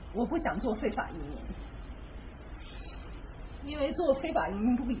说我不想做非法移民，因为做非法移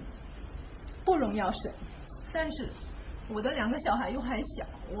民不荣耀神，但是我的2个小孩又还小，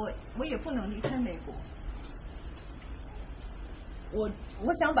我也不能离开美国。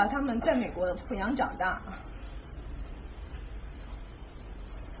我想把他们在美国抚养长大。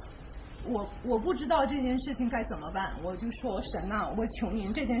我不知道这件事情该怎么办，我就说神呐，我求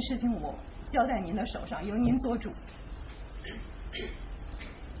您，这件事情我交在您的手上，由您做主。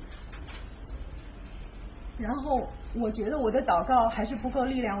然后我觉得我的祷告还是不够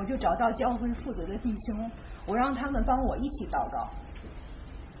力量，我就找到教会负责的弟兄，我让他们帮我一起祷告，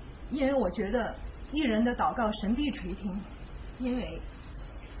因为我觉得一人的祷告神必垂听，因为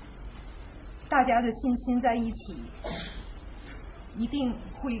大家的信心在一起一定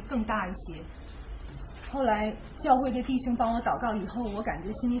会更大一些。后来教会的弟兄帮我祷告以后，我感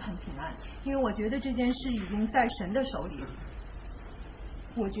觉心里很平安，因为我觉得这件事已经在神的手里了。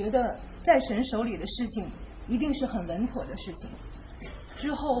我觉得在神手里的事情一定是很稳妥的事情。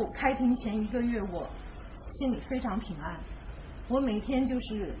之后开庭前1个月，我心里非常平安，我每天就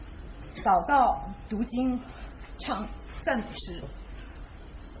是祷告、读经、唱赞美诗。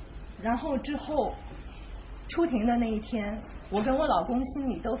然后之后出庭的那一天，我跟我老公心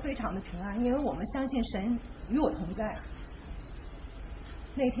里都非常的平安，因为我们相信神与我同在。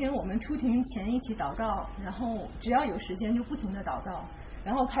那天我们出庭前一起祷告，然后只要有时间就不停的祷告。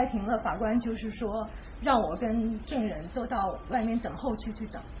然后开庭了，法官就是说让我跟证人都到外面等候区去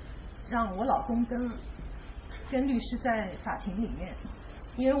等，让我老公跟律师在法庭里面。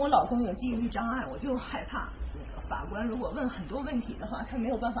因为我老公有记忆力障碍，我就害怕那个法官如果问很多问题的话，他没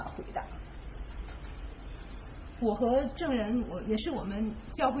有办法回答。我和证人，也是我们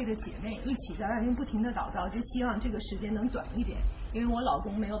教会的姐妹，一起在外面不停的祷告，就希望这个时间能短一点，因为我老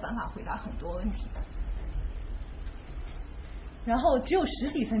公没有办法回答很多问题。然后只有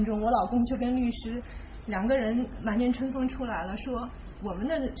10几分钟，我老公就跟律师2个人满面春风出来了，说我们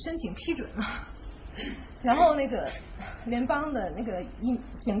的申请批准了。然后那个联邦的那个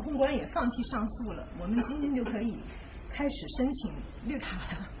检控官也放弃上诉了，我们今天就可以开始申请绿卡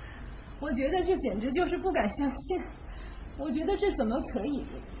了。我觉得这简直就是不敢相信，我觉得这怎么可以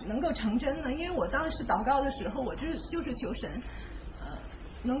能够成真呢？因为我当时祷告的时候，我就是求神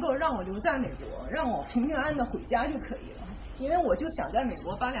能够让我留在美国，让我平平安安的回家就可以了。因为我就想在美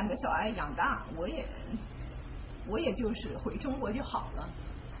国把2个小孩养大，我也就是回中国就好了。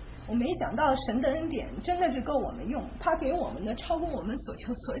我没想到神的恩典真的是够我们用，他给我们的超过我们所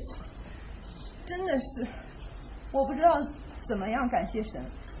求所想，真的是我不知道怎么样感谢神。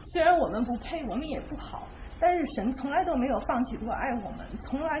虽然我们不配，我们也不好，但是神从来都没有放弃过爱我们，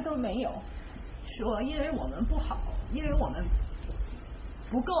从来都没有。说因为我们不好，因为我们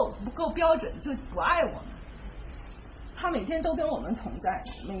不够标准，就不爱我们。他每天都跟我们同在，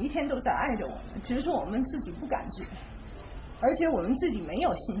每一天都在爱着我们，只是我们自己不感觉，而且我们自己没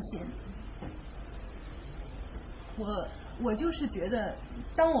有信心。我就是觉得，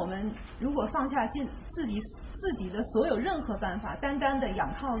当我们如果放下自己的所有任何办法，单单的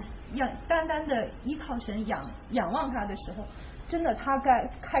依靠神，仰望他的时候，真的他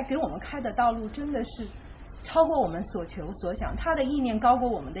给我们开的道路真的是超过我们所求所想，他的意念高过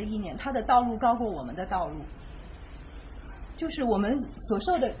我们的意念，他的道路高过我们的道路。就是我们所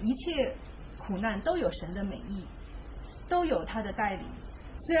受的一切苦难都有神的美意，都有他的带领。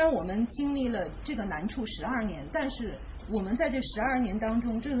虽然我们经历了这个难处12年，但是我们在这12年当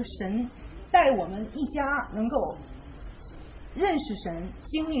中，这个神带我们一家能够认识神，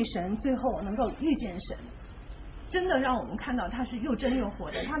经历神，最后能够遇见神，真的让我们看到他是又真又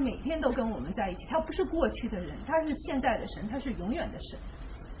活的。他每天都跟我们在一起，他不是过去的人，他是现在的神，他是永远的神，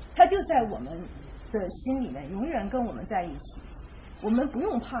他就在我们的心里面永远跟我们在一起。我们不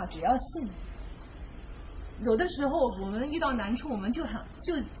用怕，只要信。有的时候我们遇到难处，我们就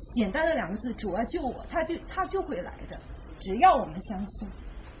简单的2个字，主啊救我，他就会来的，只要我们相信。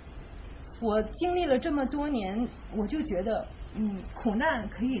我经历了这么多年，我就觉得苦难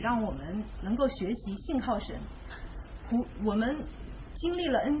可以让我们能够学习信靠神，我们经历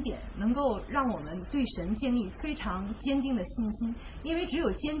了恩典，能够让我们对神建立非常坚定的信心，因为只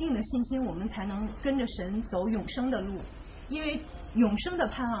有坚定的信心，我们才能跟着神走永生的路，因为永生的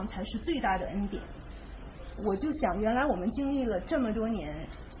盼望才是最大的恩典。我就想，原来我们经历了这么多年，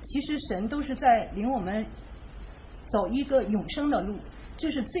其实神都是在领我们走一个永生的路，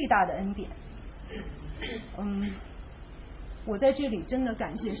这是最大的恩典。我在这里真的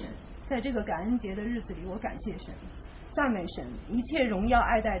感谢神，在这个感恩节的日子里，我感谢神，赞美神，一切荣耀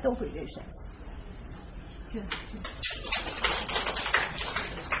爱戴都归给神。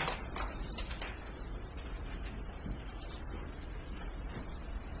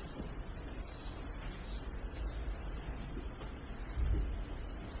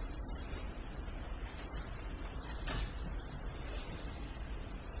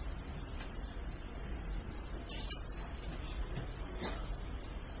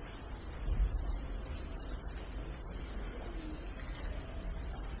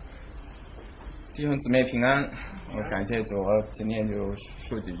弟兄姊妹平安，我感谢主，我今天就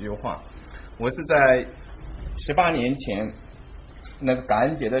说几句话。我是在18年前那个感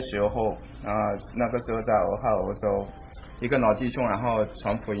恩节的时候那个时候在俄亥俄州一个老弟兄，然后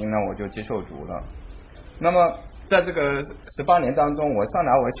传福音呢，我就接受主了。那么在这个18年当中，我上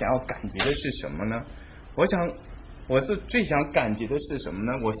来我想要感激的是什么呢？我是最想感激的是什么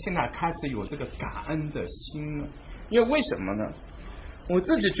呢？我现在开始有这个感恩的心了。因为什么呢？我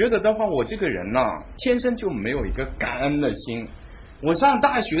自己觉得的话，我这个人天生就没有一个感恩的心。我上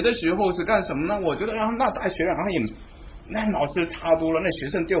大学的时候是干什么呢？我觉得那大学然后那老师差多了，那学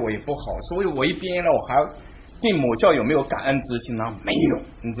生对我也不好，所以我一毕业了，我还对母校有没有感恩之心呢？没有，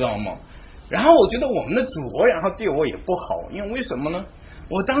你知道吗？然后我觉得我们的主然后对我也不好，因为什么呢？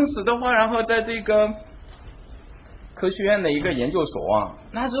我当时的话，然后在这个科学院的一个研究所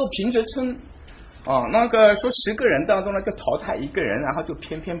那时候评职称那个说10个人当中呢，就淘汰1个人，然后就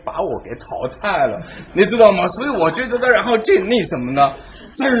偏偏把我给淘汰了，你知道吗？所以我觉得，然后这那什么呢？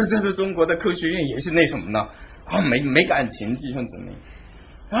这是中国的科学院也是那什么呢？没感情，弟兄姊妹。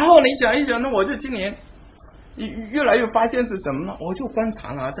然后你想一想呢，我就今年越来越发现是什么呢？我就观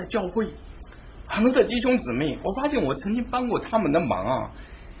察了在教会很多的弟兄姊妹，我发现我曾经帮过他们的忙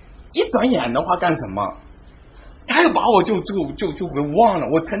一转眼的话干什么？他又把我就给忘了。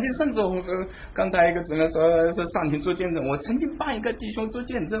我曾经甚至刚才一个姊妹说上庭做见证，我曾经帮一个弟兄做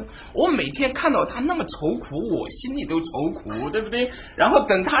见证，我每天看到他那么愁苦，我心里都愁苦，对不对？然后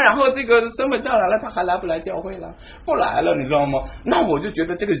等他然后这个身份下来了，他还来不来教会了？不来了，你知道吗？那我就觉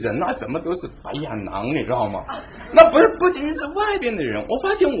得这个人怎么都是白眼狼，你知道吗？那不仅仅是外边的人，我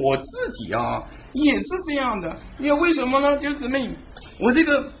发现我自己也是这样的。因为什么呢？就是姊妹，我这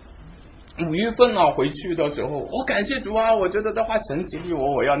个5月份回去的时候，我感谢主我觉得的话神激励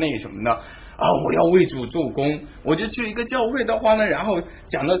我要那什么呢我要为主做工。我就去一个教会的话呢，然后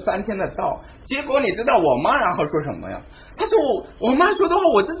讲了3天的道，结果你知道我妈然后说什么呀？她说我妈说的话，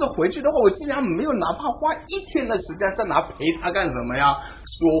我这次回去的话，我竟然没有哪怕花1天的时间在那陪她干什么呀？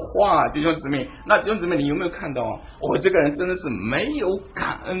说话。弟兄姊妹，那弟兄姊妹你有没有看到我这个人真的是没有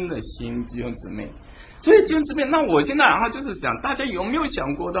感恩的心，弟兄姊妹。所以弟兄姊妹，那我现在然后就是想，大家有没有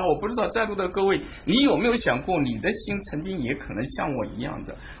想过的？我不知道在座的各位，你有没有想过，你的心曾经也可能像我一样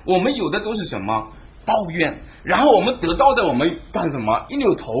的？我们有的都是什么抱怨，然后我们得到的我们干什么？一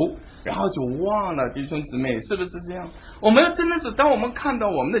扭头然后就忘了，弟兄姊妹，是不是这样？我们真的是，当我们看到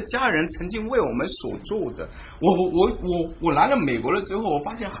我们的家人曾经为我们所做的，我来了美国了之后，我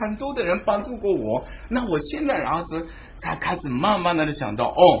发现很多的人帮助过我，那我现在然后是才开始慢慢的想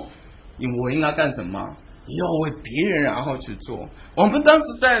到，我应该干什么？要为别人然后去做。我们当时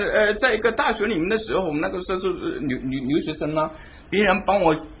在一个大学里面的时候，我们那个时候是留学生呢，别人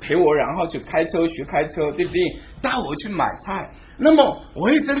陪我然后去开车学开车，对不对？带我去买菜。那么我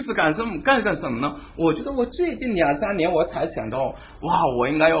也真是干什么呢？我觉得我最近2-3年我才想到，哇，我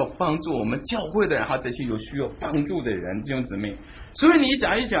应该要帮助我们教会的然后这些有需要帮助的人，弟兄姊妹。所以你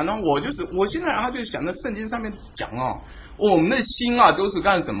想一想呢，我现在然后就想到圣经上面讲我们的心都是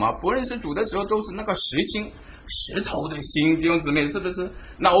干什么？不认识主的时候都是那个石头的心，弟兄姊妹，是不是？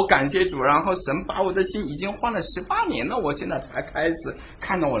那我感谢主，然后神把我的心已经换了18年了，我现在才开始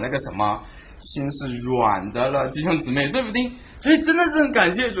看到我那个什么心是软的了，弟兄姊妹，对不对？所以真的是很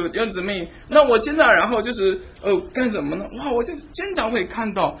感谢主，弟兄姊妹。那我现在然后就是干什么呢？哇，我就经常会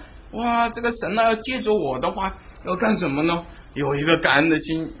看到，哇，这个神要借助我的话要干什么呢？有一个感恩的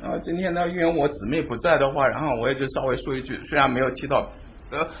心今天呢，因为我姊妹不在的话，然后我也就稍微说一句，虽然没有提到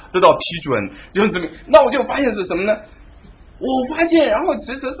得到批准，弟兄姊妹，那我就发现是什么呢？我发现，然后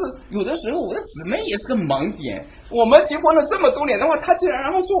其实是有的时候我的姊妹也是个盲点。我们结婚了这么多年的话，她竟然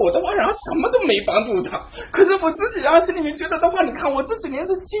然后说我的话，然后什么都没帮助她。可是我自己然后心里面觉得的话，你看我这几年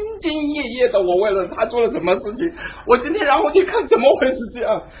是兢兢业业的，我为了她做了什么事情？我今天然后去看怎么会是这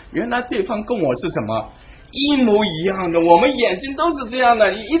样？原来对方跟我是什么一模一样的，我们眼睛都是这样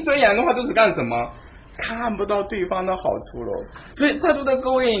的，一睁眼的话就是干什么？看不到对方的好处了。所以在座的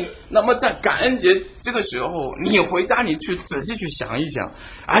各位，那么在感恩节这个时候，你回家你去仔细去想一想，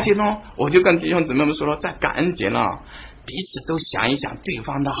而且呢，我就跟弟兄姊妹们说了，在感恩节呢，彼此都想一想对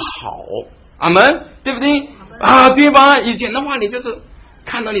方的好，阿门，对不对？对吧？以前的话，你就是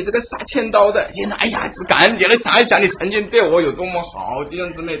看到你这个撒千刀的，现在哎呀，是感恩节了，想一想你曾经对我有多么好，弟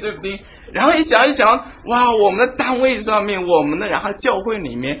兄姊妹，对不对？然后一想一想，哇，我们的单位上面，我们的然后教会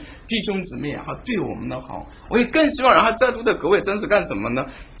里面弟兄姊妹然后对我们的好，我也更希望然后在座的各位真是干什么呢？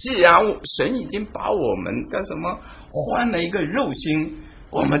既然神已经把我们干什么换了一个肉心，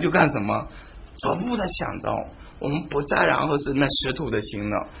我们就干什么逐步的想着，我们不再然后是那石头的心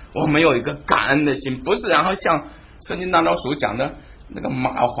了，我们有一个感恩的心，不是然后像圣经当中所讲的那个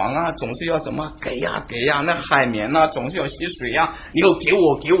蚂蟥总是要什么给呀，那海绵总是要吸水你要给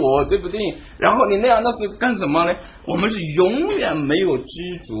我，对不对？然后你那样那是干什么呢？我们是永远没有知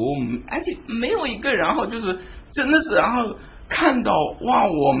足，而且没有一个然后就是真的是然后看到哇，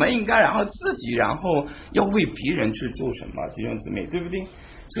我们应该然后自己然后要为别人去做什么，弟兄姊妹，对不对？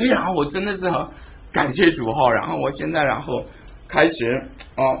所以然后我真的是感谢主然后我现在然后开始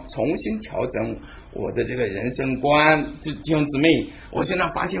重新调整我的这个人生观，弟兄姊妹，我现在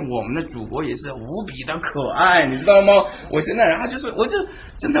发现我们的主播也是无比的可爱，你知道吗？我现在然后我就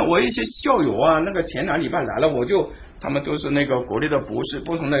真的，我一些校友那个前2礼拜来了，他们都是那个国内的博士，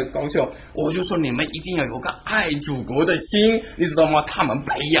不同的高校，我就说你们一定要有个爱祖国的心，你知道吗？他们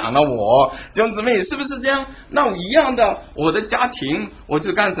培养了我，弟兄姊妹，是不是这样？那我一样的，我的家庭，我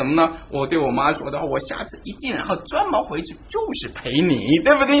是干什么呢？我对我妈说的，我下次一定然后专门回去就是陪你，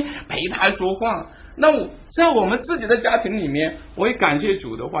对不对？陪她说话。那在我们自己的家庭里面，我也感谢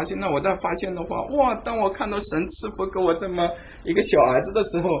主的话，现在我在发现的话，哇，当我看到神赐福给我这么一个小儿子的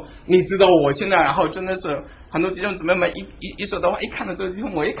时候，你知道我现在然后真的是很多弟兄姊妹们一说的话，一看到这个弟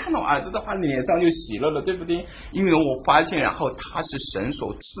兄，我一看到儿子的话，脸上就喜乐了，对不对？因为我发现然后他是神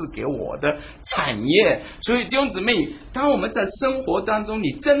所赐给我的产业。所以弟兄姊妹，当我们在生活当中，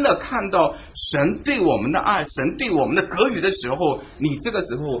你真的看到神对我们的爱，神对我们的给予的时候，你这个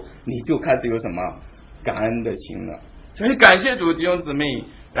时候你就开始有什么感恩的心了。所以感谢主，弟兄姊妹，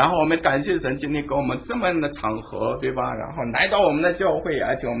然后我们感谢神今天给我们这么样的场合，对吧？然后来到我们的教会，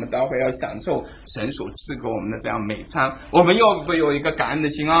而且我们待会要享受神所赐给我们的这样美餐，我们要不有一个感恩的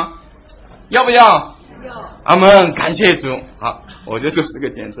心要不要？要。阿们，感谢主。好，我就说是个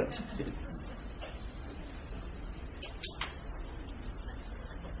见证。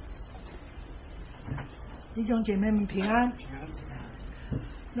弟兄姐妹们平安。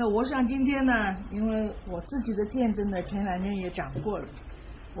那我想今天呢，因为我自己的见证呢，前2年也讲过了，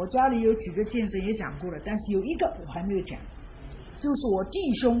我家里有几个见证也讲过了，但是有一个我还没有讲，就是我弟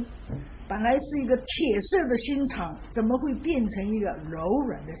兄本来是一个铁色的心肠，怎么会变成一个柔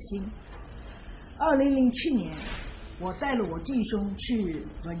软的心？2007年，我带了我弟兄去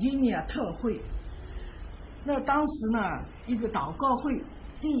Virginia特会，那当时呢，一个祷告会，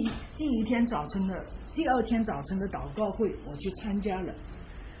第二天早晨的祷告会，我去参加了。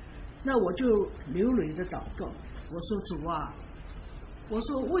那我就流泪的祷告，我说主啊，我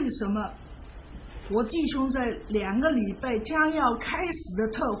说为什么我弟兄在2个礼拜将要开始的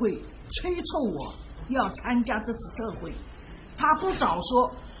特会催促我要参加这次特会，他不早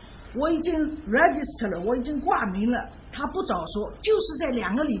说，我已经 register 了，我已经挂名了，他不早说，就是在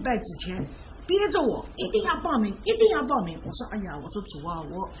2个礼拜之前憋着我一定要报名，一定要报名。我说哎呀，我说主啊，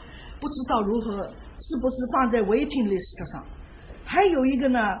我不知道如何，是不是放在 waiting list 上。还有一个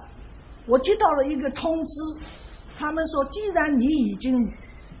呢，我接到了一个通知，他们说既然你已经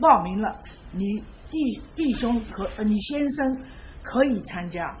报名了，你弟兄你先生可以参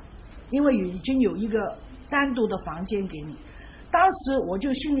加，因为已经有一个单独的房间给你。当时我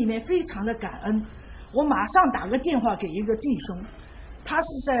就心里面非常的感恩，我马上打个电话给一个弟兄，他是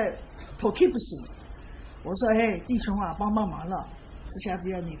在 Poughkeepsie， 我说哎弟兄啊，帮忙了，这下子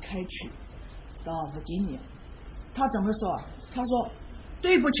要你开去到Virginia。他怎么说？他说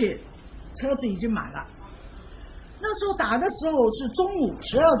对不起，车子已经满了。那时候打的时候是中午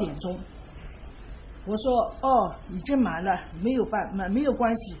12点钟，我说哦已经满了，没有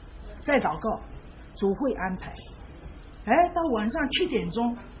关系，再祷告，主会安排。哎，到晚上7点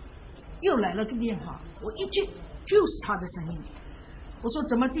钟又来了个电话，我一接就是他的声音。我说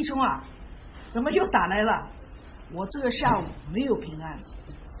怎么弟兄啊，怎么又打来了？我这个下午没有平安，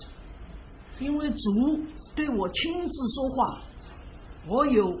因为主对我亲自说话，我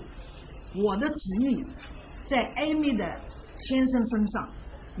有我的旨意在 Amy 的先生身上，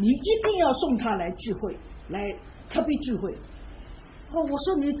你一定要送他来聚会，来特别聚会。哦，我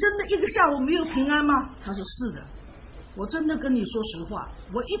说你真的一个下午没有平安吗？他说是的，我真的跟你说实话，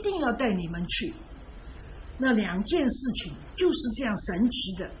我一定要带你们去。那2件事情就是这样神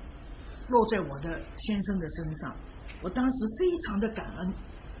奇的落在我的先生的身上，我当时非常的感恩。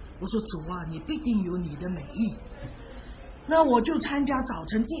我说主啊，你必定有你的美意。那我就参加早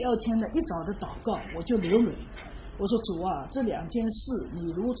晨第2天的一早的祷告，我就流泪。我说主啊，这2件事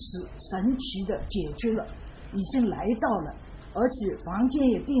你如此神奇的解决了，已经来到了，而且房间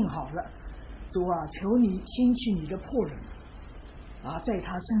也订好了。主啊，求你兴起你的仆人啊，在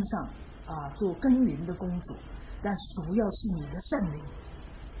他身上啊做耕耘的工作，但是主要是你的圣灵。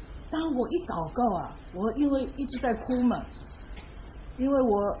当我一祷告啊，我因为一直在哭嘛，因为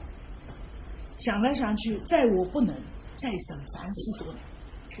我想来想去，在我不能，在神凡事都能，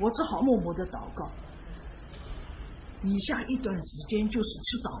我只好默默的祷告。以下一段时间就是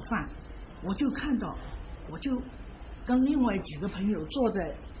吃早饭，我就看到，我就跟另外几个朋友坐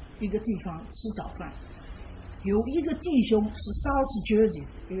在一个地方吃早饭，有一个弟兄是 South Jersey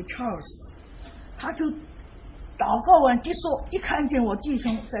一个 Charles， 他就祷告完结束，一看见我弟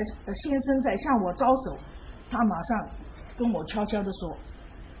兄先生在向我招手，他马上跟我悄悄的说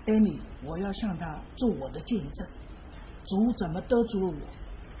Amy， 我要向他做我的见证，主怎么得罪了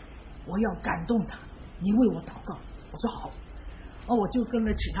我要感动他，你为我祷告。我说好，我就跟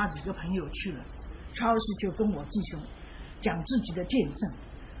了其他几个朋友去了。Charles 就跟我弟兄讲自己的见证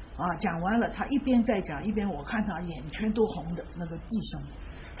啊，讲完了他一边在讲，一边我看他眼圈都红的那个弟兄，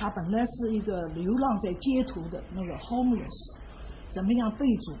他本来是一个流浪在街头的那个 homeless， 怎么样被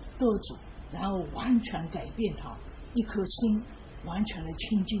主得主，然后完全改变他一颗心，完全的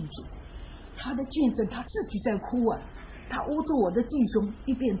亲近主。他的见证他自己在哭啊，他握住我的弟兄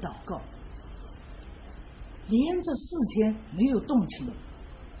一边祷告，连着4天没有动情。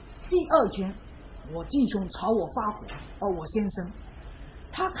第2天我弟兄朝我发火，我先生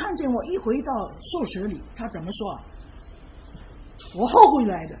他看见我一回到宿舍里，他怎么说啊？我后悔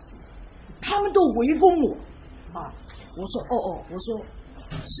来的，他们都围攻我啊！我说我说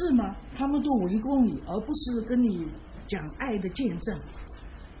是吗？他们都围攻你，而不是跟你讲爱的见证。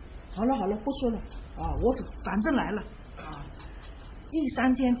好了不说了啊，我反正来了啊。第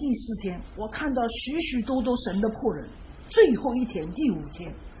3天第4天我看到许许多多神的仆人，最后一天第5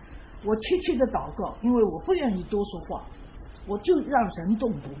天我切切的祷告，因为我不愿意多说话，我就让神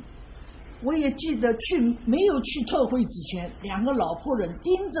动工。我也记得没有去特会之前，2个老仆人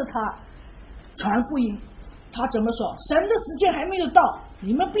盯着他传福音，他怎么说？神的时间还没有到，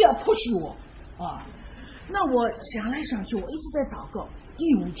你们不要 push 我啊！那我想来想去，我一直在祷告。第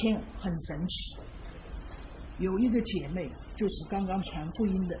5天很神奇，有一个姐妹就是刚刚传福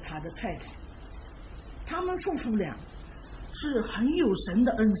音的她的太太，他们夫妇俩是很有神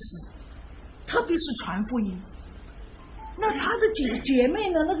的恩师，特别是传福音。那她的姐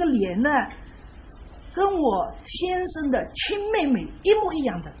妹呢，那个脸呢跟我先生的亲妹妹一模一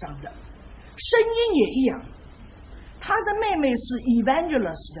样的长得，声音也一样。她的妹妹是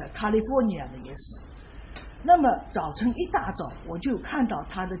Evangelist 的 California 的也是。那么早晨一大早我就看到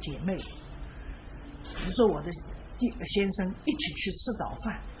她的姐妹，比如说我的先生一起去吃早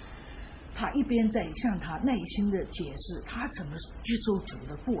饭，他一边在向他耐心的解释他怎么接受主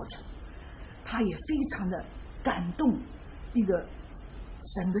的过程，他也非常的感动一个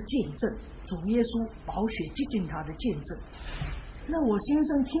神的见证，主耶稣宝血接近他的见证。那我先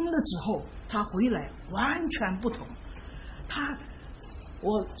生听了之后，他回来完全不同。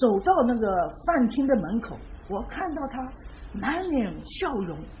我走到那个饭厅的门口，我看到他满脸笑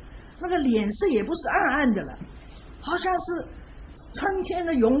容，那个脸色也不是暗暗的了，好像是春天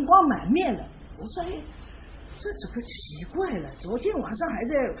的荣光满面了。我说哎，这怎么奇怪了？昨天晚上还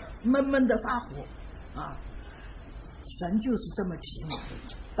在闷闷的发火啊！神就是这么奇妙。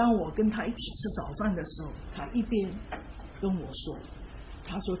当我跟他一起吃早饭的时候，他一边跟我说，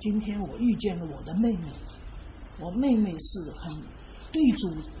他说今天我遇见了我的妹妹，我妹妹是很对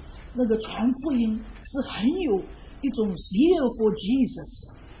主那个传福音是很有一种 zeal for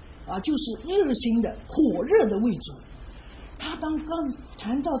Jesus 啊，就是热心的火热的为主。他刚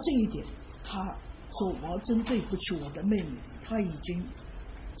谈到这一点，他说我真对不起我的妹妹，她已经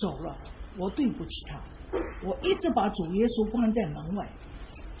走了，我对不起她，我一直把主耶稣关在门外。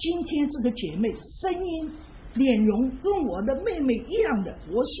今天这个姐妹声音脸容跟我的妹妹一样的，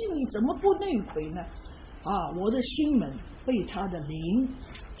我心里怎么不内亏呢？啊，我的心门被她的灵，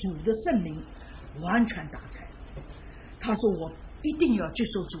主的圣灵完全打开。他说我一定要接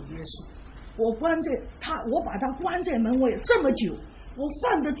受主耶稣，我把他关在门外这么久，我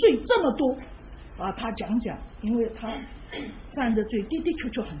犯的罪这么多啊，他讲，因为他犯的罪的的确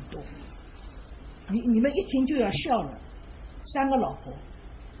确很多，你们一听就要笑了。3个老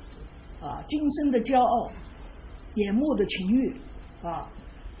婆啊，今生的骄傲，眼目的情欲啊，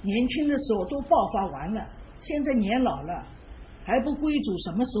年轻的时候都爆发完了，现在年老了还不归主，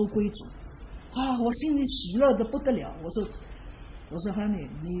什么时候归主啊？我心里喜乐的不得了。我说哈尼，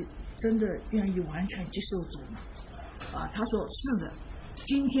你真的愿意完全接受主吗？啊，他说是的，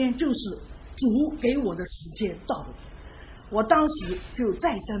今天就是主给我的时间到了。我当时就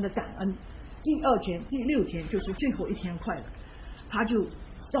再三的感恩。第2天、第6天就是最后一天快了，他就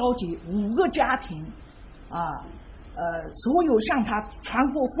召集5个家庭啊，所有向他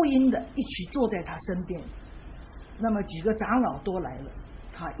传过福音的一起坐在他身边。那么几个长老都来了，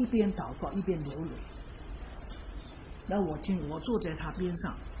他一边祷告一边流泪。那我坐在他边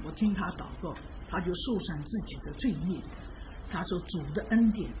上，我听他祷告，他就诉上自己的罪孽。他说主的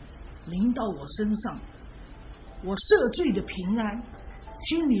恩典临到我身上，我赦罪的平安，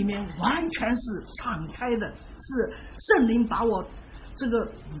心里面完全是敞开的，是圣灵把我这个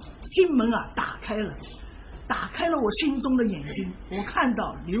心门啊打开了我心中的眼睛，我看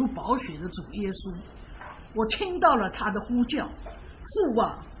到流宝血的主耶稣，我听到了他的呼叫，父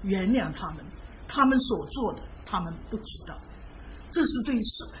啊，原谅他们所做的他们不知道。这是对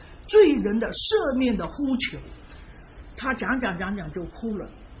罪人的赦免的呼求。他讲就哭了，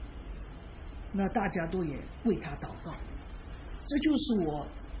那大家都也为他祷告。这就是我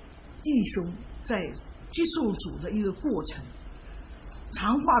弟兄在接受主的一个过程。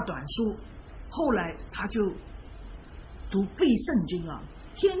长话短说，后来他就背圣经啊，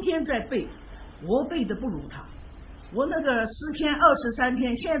天天在背，我背的不如他。我那个诗篇23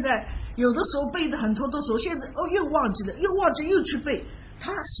篇，现在有的时候背的很多的时候，现在又忘记了，又去背，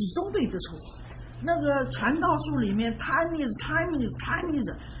他始终背得出。那个传道书里面 time is，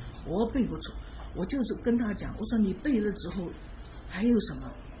 我背不出。我就是跟他讲，我说你背了之后还有什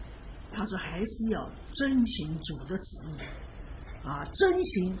么？他说还是要遵行主的旨意啊，遵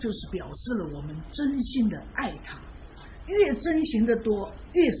行就是表示了我们真心的爱他，越遵行的多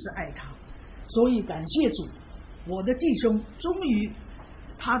越是爱他。所以感谢主，我的弟兄终于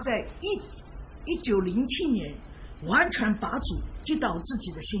他在1907年完全把主接到自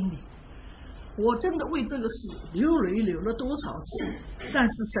己的心里。我真的为这个事流泪流了多少次，但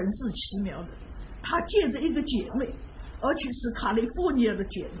是神是奇妙的，他借着一个姐妹，而且是卡利福尼亚的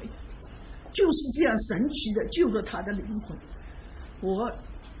姐妹，就是这样神奇的救了他的灵魂。我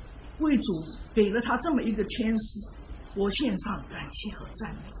为主给了他这么一个天使，我献上感谢和赞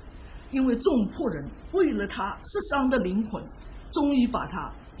美，因为众仆人为了他失丧的灵魂，终于把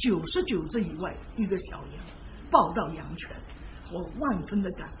他99只以外一个小羊抱到羊圈，我万分的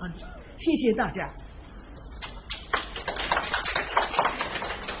感恩。谢谢大家。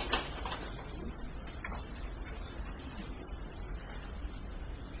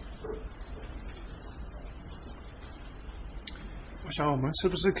我想我们是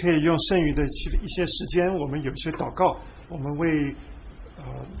不是可以用剩余的一些时间，我们有些祷告，我们为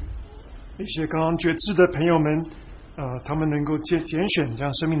一些刚刚觉知的朋友们，他们能够拣选这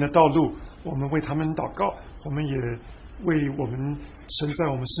样生命的道路，我们为他们祷告，我们也为我们神在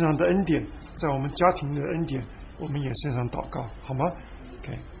我们身上的恩典，在我们家庭的恩典，我们也献上祷告，好吗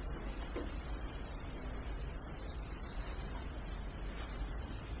 ？OK。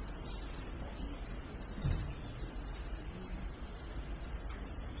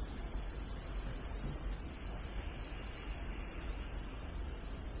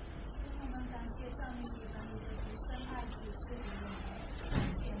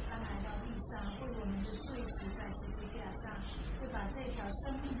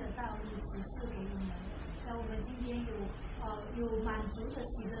生命的道路指示给我们，让我们今天有满足的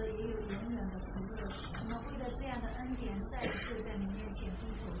喜乐，也有永远的福乐。我们为了这样的恩典，再一次在你面前低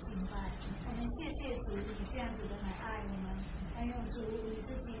头敬拜。我们谢谢主，你这样子的来爱我们。但愿主你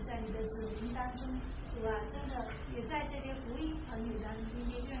自己在你的子民当中，主啊，真的也在这些福音朋友当中，今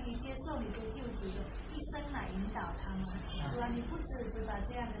天愿意接受你的救主的一生来引导他们。主啊，你不只把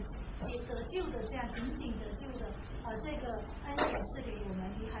这样的得救的这样仅仅得救的这个恩典赐给我们，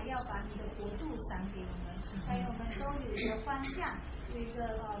你还要把你的国度赏给我们。但愿我们都有一个方向，有一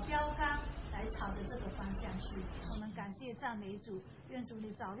个标杆来朝着这个方向去。我们感谢赞美主，愿主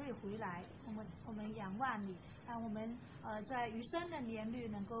你早日回来。我们仰望你，让我们在余生的年日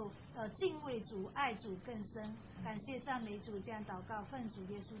能够敬畏主、爱主更深。感谢赞美主，这样祷告，奉主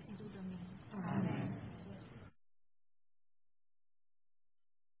耶稣基督的名，阿门。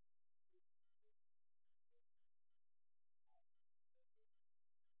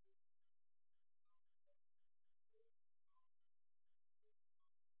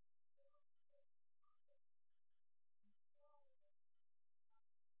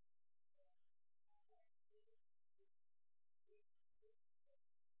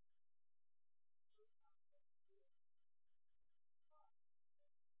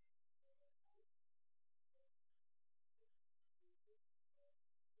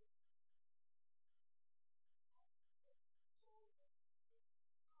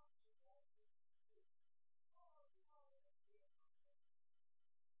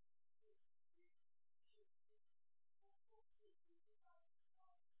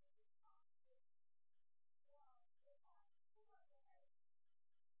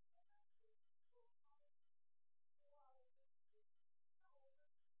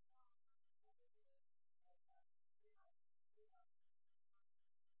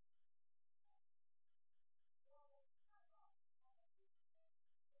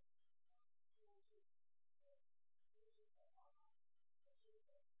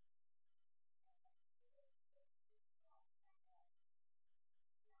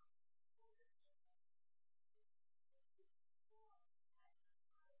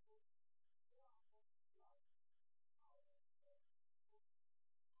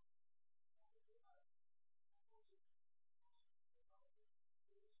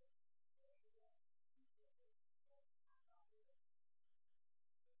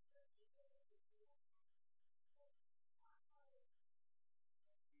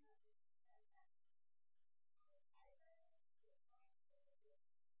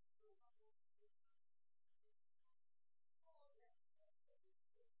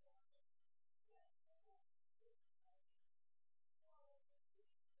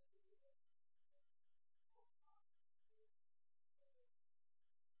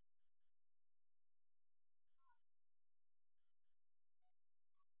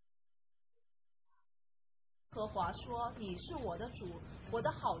和华说：“你是我的主，我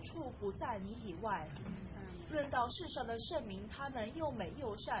的好处不在你以外。”论到世上的圣民，他们又美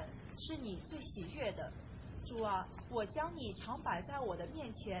又善，是你最喜悦的。主啊，我将你常摆在我的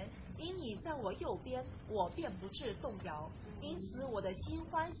面前，因你在我右边，我便不致动摇。因此我的心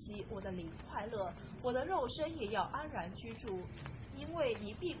欢喜，我的灵快乐，我的肉身也要安然居住。因为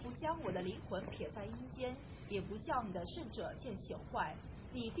你必不将我的灵魂撇在阴间，也不叫你的圣者见朽坏。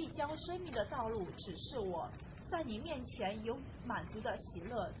你必将生命的道路指示我，在你面前有满足的喜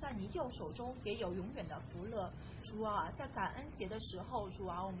乐，在你右手中也有永远的福乐。主啊，在感恩节的时候，主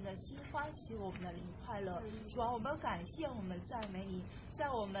啊，我们的心欢喜，我们的灵快乐。主啊，我们感谢，我们赞美你。在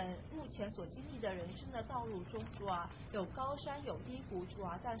我们目前所经历的人生的道路中，主啊，有高山有低谷，主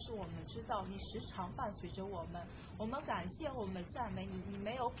啊，但是我们知道你时常伴随着我们。我们感谢，我们赞美你，你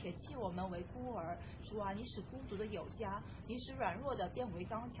没有撇弃我们为孤儿。主啊，你使孤独的有家，你使软弱的变为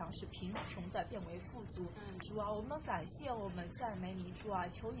刚强，使贫穷的变为富足。主啊，我们感谢，我们赞美你。主啊，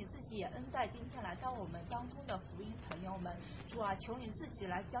求你自己也恩待今天来到我们当中的福音朋友们。主啊，求你自己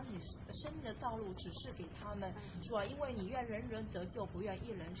来将你生命的道路指示给他们。主啊，因为你愿人人得救，不愿一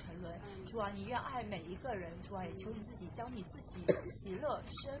人沉沦。主啊，你愿爱每一个人。主啊，也求你自己将你自己喜乐、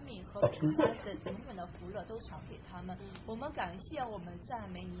生命和平安的永远的福乐都赏给他们。我们感谢，我们赞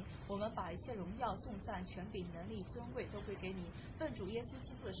美你，我们把一切荣耀、颂赞、权柄、能力、尊贵都归给你。奉主耶稣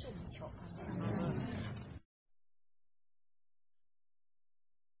基督的圣名求，阿门。